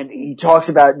 And he talks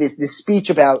about this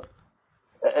speech about,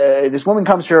 this woman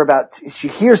comes to her about, she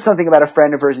hears something about a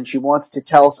friend of hers and she wants to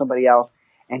tell somebody else.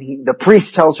 And the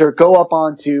priest tells her, go up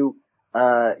onto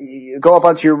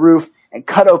your roof and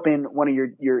cut open one of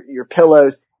your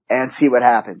pillows and see what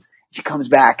happens. She comes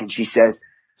back and he says,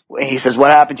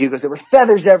 what happened to you? He goes, there were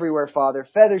feathers everywhere, Father.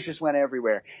 Feathers just went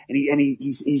everywhere. And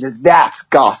he says, that's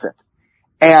gossip.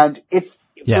 And it's,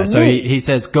 yeah, so he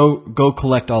says, go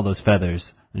collect all those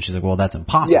feathers. And she's like, well, that's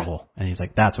impossible. Yeah. And he's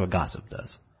like, that's what gossip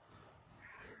does.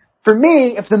 For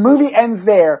me, if the movie ends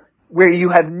there, where you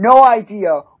have no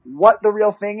idea what the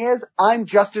real thing is, I'm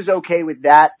just as okay with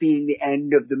that being the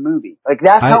end of the movie. Like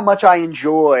that's how much I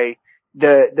enjoy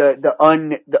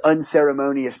the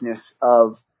unceremoniousness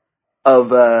of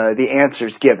the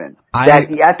answers given.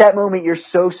 At that moment you're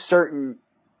so certain,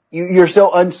 you're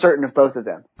so uncertain of both of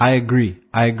them. I agree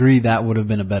that would have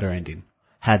been a better ending.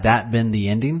 Had that been the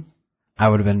ending, I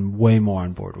would have been way more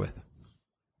on board with.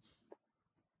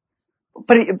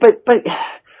 But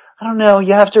I don't know,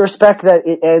 you have to respect that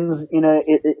it ends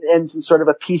it ends in sort of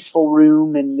a peaceful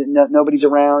room and nobody's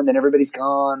around and everybody's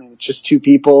gone and it's just two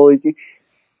people.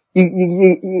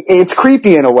 It's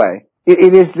creepy in a way.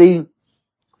 It is the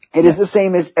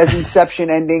same as Inception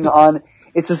ending on,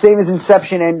 it's the same as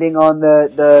Inception ending on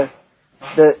the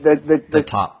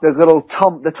top.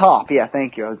 The top. Yeah,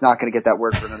 thank you. I was not going to get that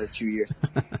word for another 2 years.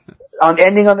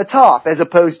 Ending on the top, as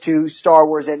opposed to Star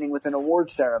Wars ending with an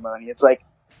award ceremony. It's like,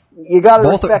 you gotta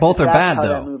respect both are that's bad, how though.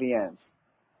 That movie ends.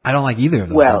 I don't like either of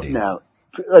those endings. No.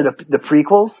 The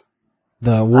prequels?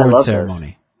 The award ceremony.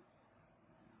 Those.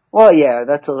 Well, yeah,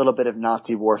 that's a little bit of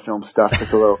Nazi war film stuff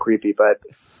that's a little creepy, but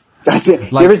that's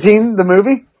it. You ever seen the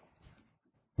movie?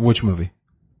 Which movie?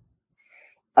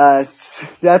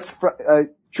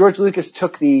 George Lucas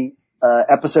took the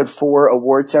episode 4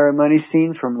 award ceremony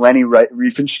scene from Leni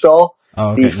Riefenstahl,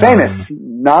 the famous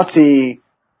Nazi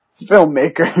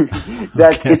filmmaker.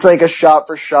 It's like a shot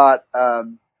for shot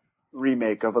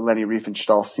remake of a Leni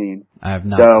Riefenstahl scene. I have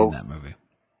not seen that movie.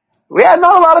 Yeah,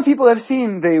 not a lot of people have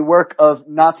seen the work of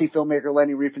Nazi filmmaker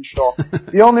Leni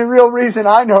Riefenstahl. The only real reason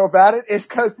I know about it is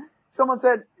because someone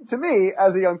said to me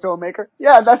as a young filmmaker,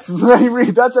 yeah, that's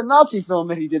a Nazi film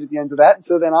that he did at the end of that. And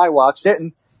so then I watched it,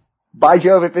 and by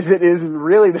Jove, if it isn't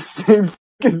really the same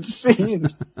fucking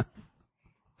scene.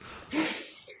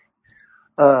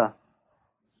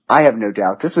 I have no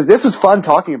doubt. This was fun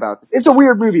talking about this. It's a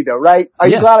weird movie though, right? Are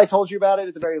you glad I told you about it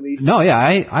at the very least? No, yeah,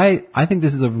 I think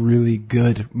this is a really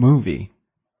good movie.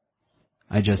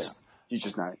 You're just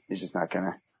not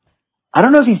gonna. I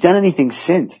don't know if he's done anything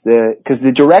since because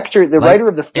the director, the writer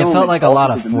of the film. It felt like a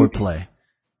lot of foreplay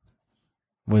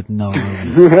with no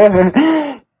movies.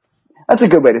 That's a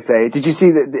good way to say it. Did you see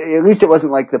at least it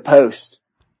wasn't like The Post.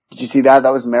 Did you see that?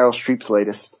 That was Meryl Streep's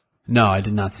latest. No, I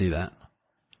did not see that.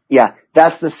 Yeah,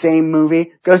 that's the same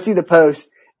movie. Go see The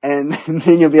Post, and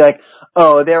then you'll be like,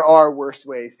 "Oh, there are worse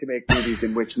ways to make movies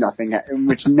in which nothing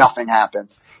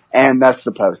happens." And that's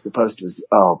The Post. The Post was,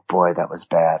 oh boy, that was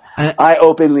bad. I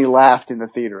openly laughed in the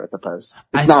theater at The Post.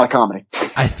 It's not a comedy.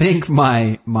 I think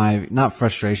my not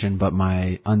frustration, but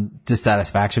my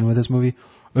dissatisfaction with this movie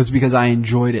was because I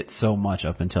enjoyed it so much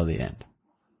up until the end.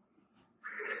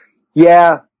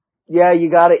 Yeah, you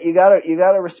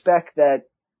gotta respect that.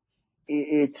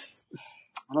 It's,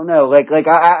 I don't know, like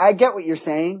I get what you're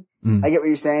saying. I get what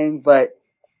you're saying, but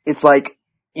it's like,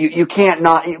 you can't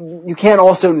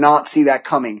also not see that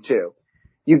coming too.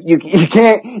 You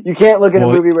can't look at a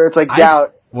movie where it's like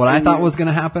doubt. What I thought was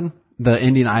gonna happen, the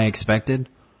ending I expected.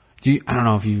 I don't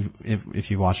know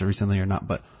if you watched it recently or not,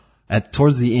 but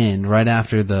towards the end, right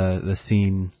after the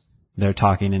scene, they're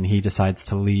talking and he decides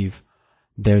to leave.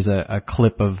 There's a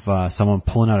clip of someone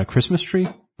pulling out a Christmas tree,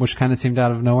 which kind of seemed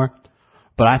out of nowhere.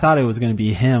 But I thought it was going to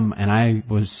be him, and I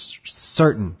was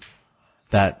certain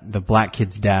that the black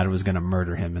kid's dad was going to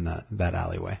murder him in that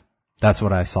alleyway. That's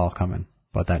what I saw coming,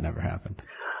 but that never happened.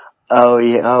 Oh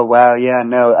yeah. Oh wow. Yeah.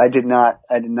 No, I did not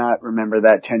remember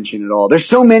that tension at all. There's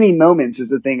so many moments is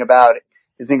the thing about it.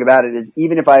 The thing about it is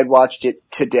even if I had watched it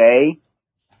today,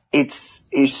 it's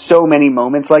so many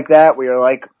moments like that where you're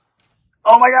like,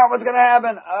 oh my God, what's going to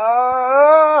happen?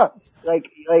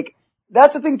 Like,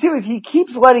 that's the thing too, is he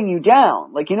keeps letting you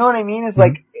down. Like, you know what I mean? It's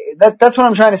like, that's what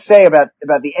I'm trying to say about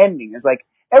the ending. Is like,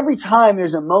 every time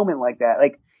there's a moment like that,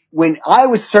 like, when I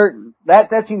was certain,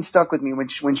 that scene stuck with me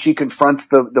when she confronts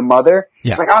the mother.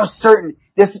 Yeah. It's like, I was certain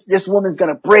this woman's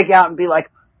gonna break out and be like,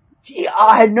 gee,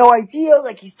 I had no idea,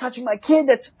 like, he's touching my kid,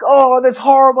 that's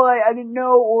horrible, I didn't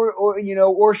know,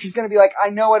 or she's gonna be like, I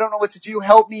know, I don't know what to do,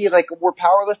 help me, like, we're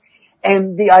powerless.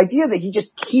 And the idea that he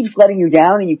just keeps letting you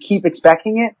down and you keep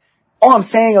expecting it, all I'm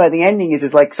saying about the ending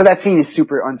is like, so that scene is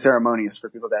super unceremonious for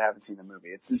people that haven't seen the movie.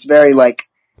 It's just very like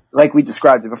we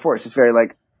described it before. It's just very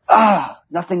like,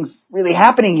 nothing's really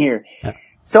happening here. Yeah.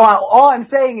 So all I'm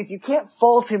saying is you can't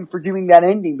fault him for doing that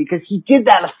ending because he did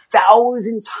that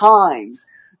 1,000 times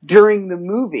during the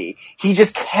movie. He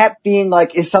just kept being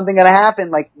like, is something going to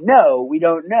happen? Like, no, we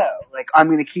don't know. Like, I'm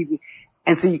going to keep,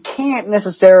 and so you can't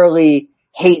necessarily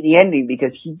hate the ending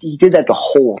because he did that the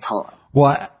whole time.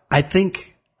 Well, I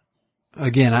think,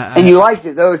 again, and you liked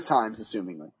it those times,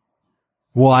 assumingly.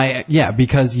 Well,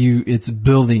 because it's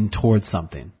building towards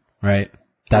something, right?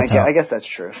 I guess that's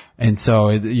true. And so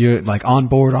you're like on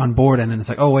board, and then it's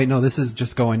like, oh wait, no, this is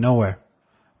just going nowhere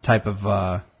type of,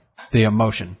 the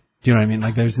emotion. Do you know what I mean?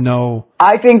 Like there's no.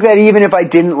 I think that even if I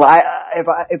didn't like,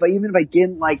 even if I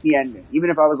didn't like the ending, even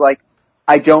if I was like,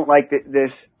 I don't like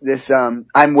this,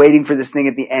 I'm waiting for this thing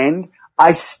at the end,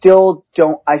 I still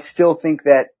think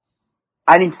that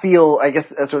I didn't feel, I guess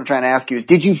that's what I'm trying to ask you is,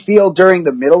 did you feel during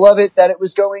the middle of it that it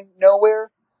was going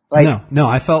nowhere? Like, no,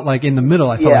 I felt like in the middle,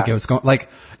 like it was going, like,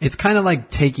 it's kind of like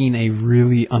taking a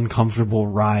really uncomfortable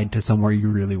ride to somewhere you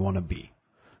really want to be,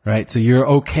 right? So you're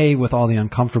okay with all the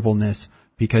uncomfortableness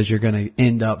because you're going to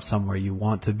end up somewhere you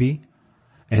want to be.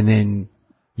 And then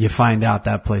you find out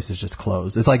that place is just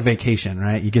closed. It's like vacation,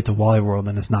 right? You get to Wally World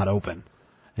and it's not open.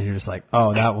 And you're just like,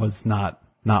 oh, that was not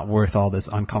worth all this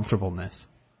uncomfortableness.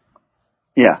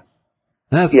 Yeah.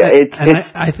 And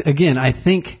I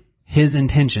think his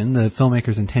intention, the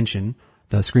filmmaker's intention,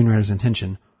 the screenwriter's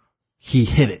intention, he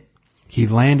hit it. He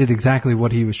landed exactly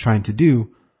what he was trying to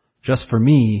do. Just for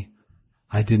me,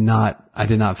 I did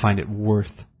not find it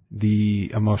worth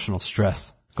the emotional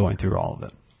stress going through all of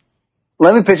it.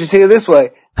 Let me pitch it to you this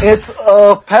way. It's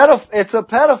a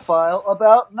pedophile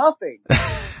about nothing.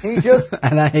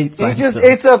 And I hate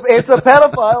Seinfeld. It's a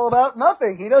pedophile about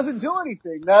nothing. He doesn't do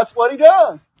anything. That's what he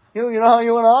does. You know how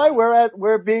you and I,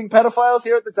 we're being pedophiles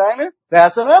here at the diner?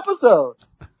 That's an episode.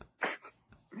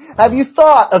 Have you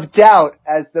thought of Doubt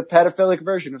as the pedophilic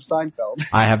version of Seinfeld?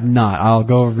 I have not. I'll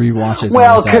go rewatch it.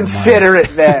 Well, consider it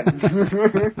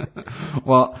then.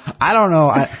 Well, I don't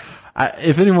know.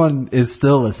 If anyone is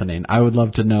still listening, I would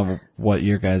love to know what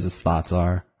your guys' thoughts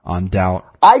are on Doubt.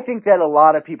 I think that a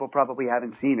lot of people probably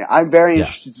haven't seen it. I'm very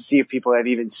interested to see if people have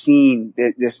even seen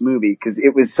this movie because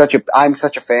I'm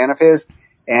such a fan of his.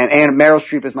 And Meryl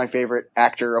Streep is my favorite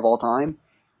actor of all time.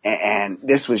 And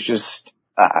this was just,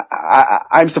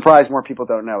 I'm surprised more people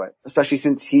don't know it, especially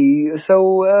since he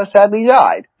so sadly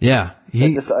died. Yeah.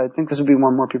 I think this would be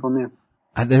one more people knew.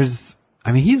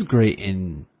 He's great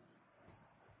in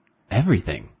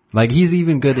everything. Like, he's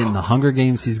even good in The Hunger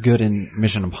Games. He's good in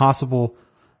Mission Impossible.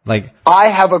 Like, I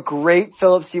have a great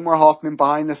Philip Seymour Hoffman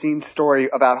behind the scenes story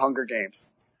about Hunger Games.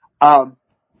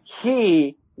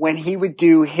 When he would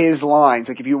do his lines,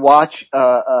 like if you watch,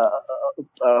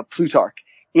 Plutarch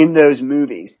in those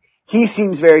movies, he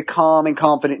seems very calm and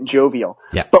confident and jovial.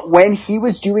 Yeah. But when he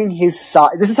was doing his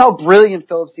side, this is how brilliant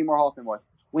Philip Seymour Hoffman was.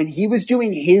 When he was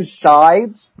doing his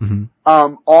sides,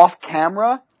 off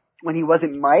camera, when he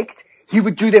wasn't mic'd, he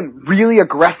would do them really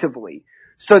aggressively.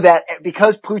 So that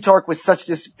because Plutarch was such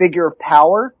this figure of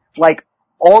power, like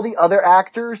all the other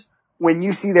actors, when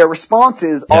you see their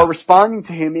responses, are responding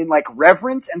to him in like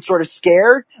reverence and sort of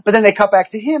scared, but then they cut back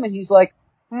to him and he's like,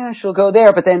 yeah, she'll go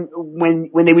there. But then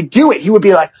when they would do it, he would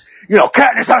be like,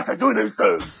 Katniss has to do these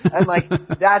things. And like,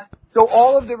 so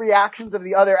all of the reactions of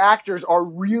the other actors are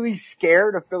really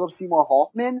scared of Philip Seymour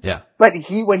Hoffman. Yeah. But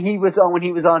when he was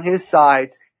on his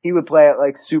sides, he would play it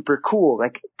like super cool.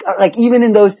 Like even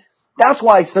in those, that's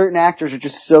why certain actors are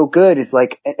just so good, is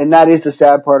like, and that is the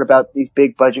sad part about these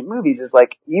big budget movies, is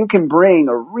like, you can bring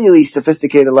a really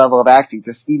sophisticated level of acting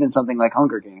to even something like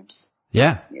Hunger Games.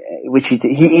 Yeah. Which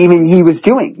he was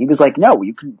doing. He was like, no,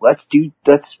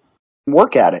 let's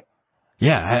work at it.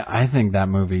 Yeah, I think that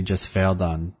movie just failed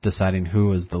on deciding who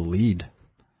was the lead.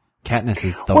 Katniss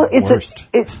is the worst.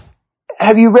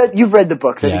 You've read the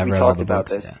books. Yeah, I think we talked about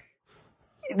books, this.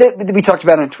 Yeah. We talked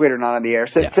about it on Twitter, not on the air.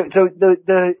 So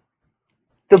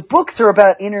the books are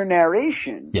about inner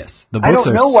narration. Yes, the books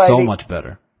are so much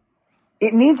better.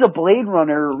 It needs a Blade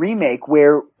Runner remake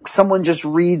where someone just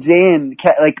reads in,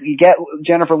 like you get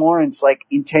Jennifer Lawrence, like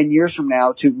in 10 years from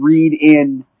now, to read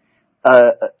in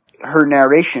her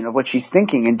narration of what she's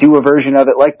thinking and do a version of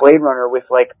it like Blade Runner with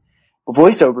like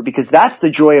voiceover, because that's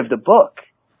the joy of the book,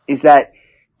 is that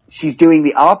she's doing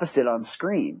the opposite on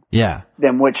screen. Yeah.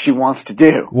 Than what she wants to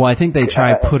do. Well, I think they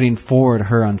try putting forward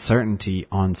her uncertainty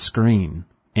on screen,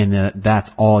 and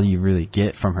that's all you really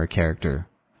get from her character.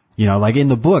 Like in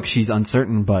the book, she's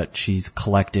uncertain, but she's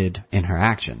collected in her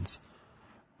actions.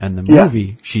 And the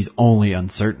movie, she's only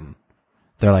uncertain.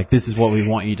 They're like, this is what we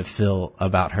want you to feel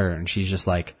about her. And she's just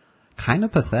like kind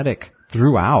of pathetic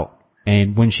throughout.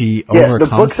 And when she overcomes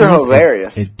the books are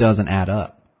hilarious. It doesn't add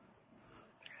up.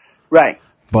 Right.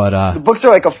 But, the books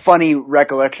are like a funny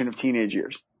recollection of teenage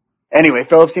years. Anyway,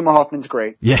 Philip Seymour Hoffman's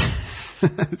great. Yeah.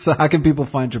 So how can people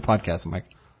find your podcast, Mike?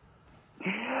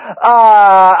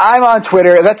 I'm on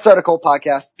Twitter. Let's Start a Cult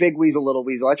Podcast. Big Weasel, Little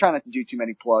Weasel. I try not to do too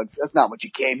many plugs. That's not what you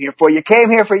came here for. You came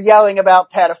here for yelling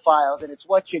about pedophiles, and it's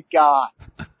what you got.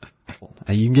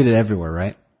 You can get it everywhere,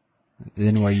 right?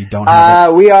 Anywhere you don't have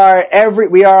it? We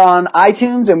are on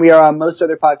iTunes, and we are on most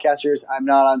other podcasters. I'm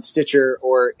not on Stitcher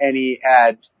or any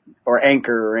ad or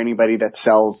Anchor or anybody that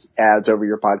sells ads over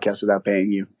your podcast without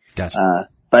paying you. Gotcha.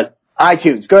 But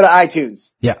iTunes. Go to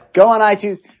iTunes. Yeah. Go on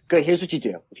iTunes. Good. Here's what you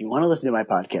do. If you want to listen to my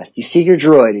podcast, you see your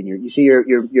droid and you see your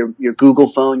Google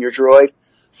phone, your droid,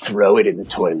 throw it in the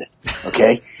toilet.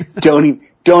 Okay? Don't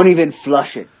even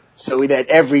flush it, so that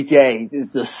every day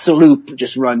the sloop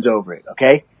just runs over it.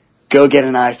 Okay? Go get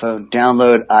an iPhone,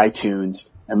 download iTunes,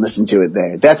 and listen to it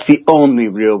there. That's the only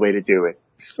real way to do it.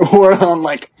 Or on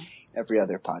like every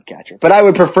other podcatcher. But I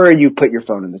would prefer you put your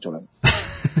phone in the toilet.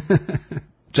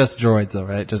 Just droids though,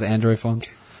 right? Just Android phones?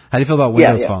 How do you feel about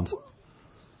Windows phones?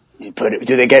 You put it,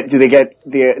 do they get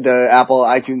the Apple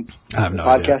iTunes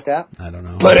podcast app? I don't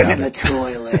know. Put them in the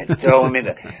toilet. throw them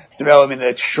in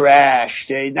the trash.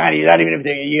 Not even if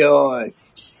they're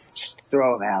yours. Just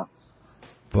throw them out.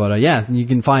 But, you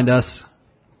can find us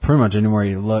pretty much anywhere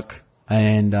you look,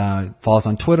 and, follow us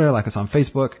on Twitter, like us on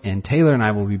Facebook, and Taylor and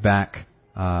I will be back,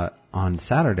 on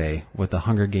Saturday with the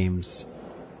Hunger Games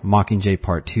Mockingjay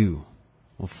Part 2.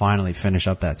 We'll finally finish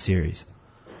up that series.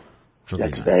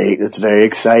 That's very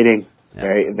exciting. Yeah.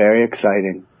 Very, very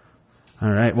exciting. All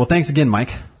right. Well, thanks again,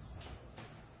 Mike.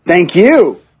 Thank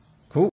you.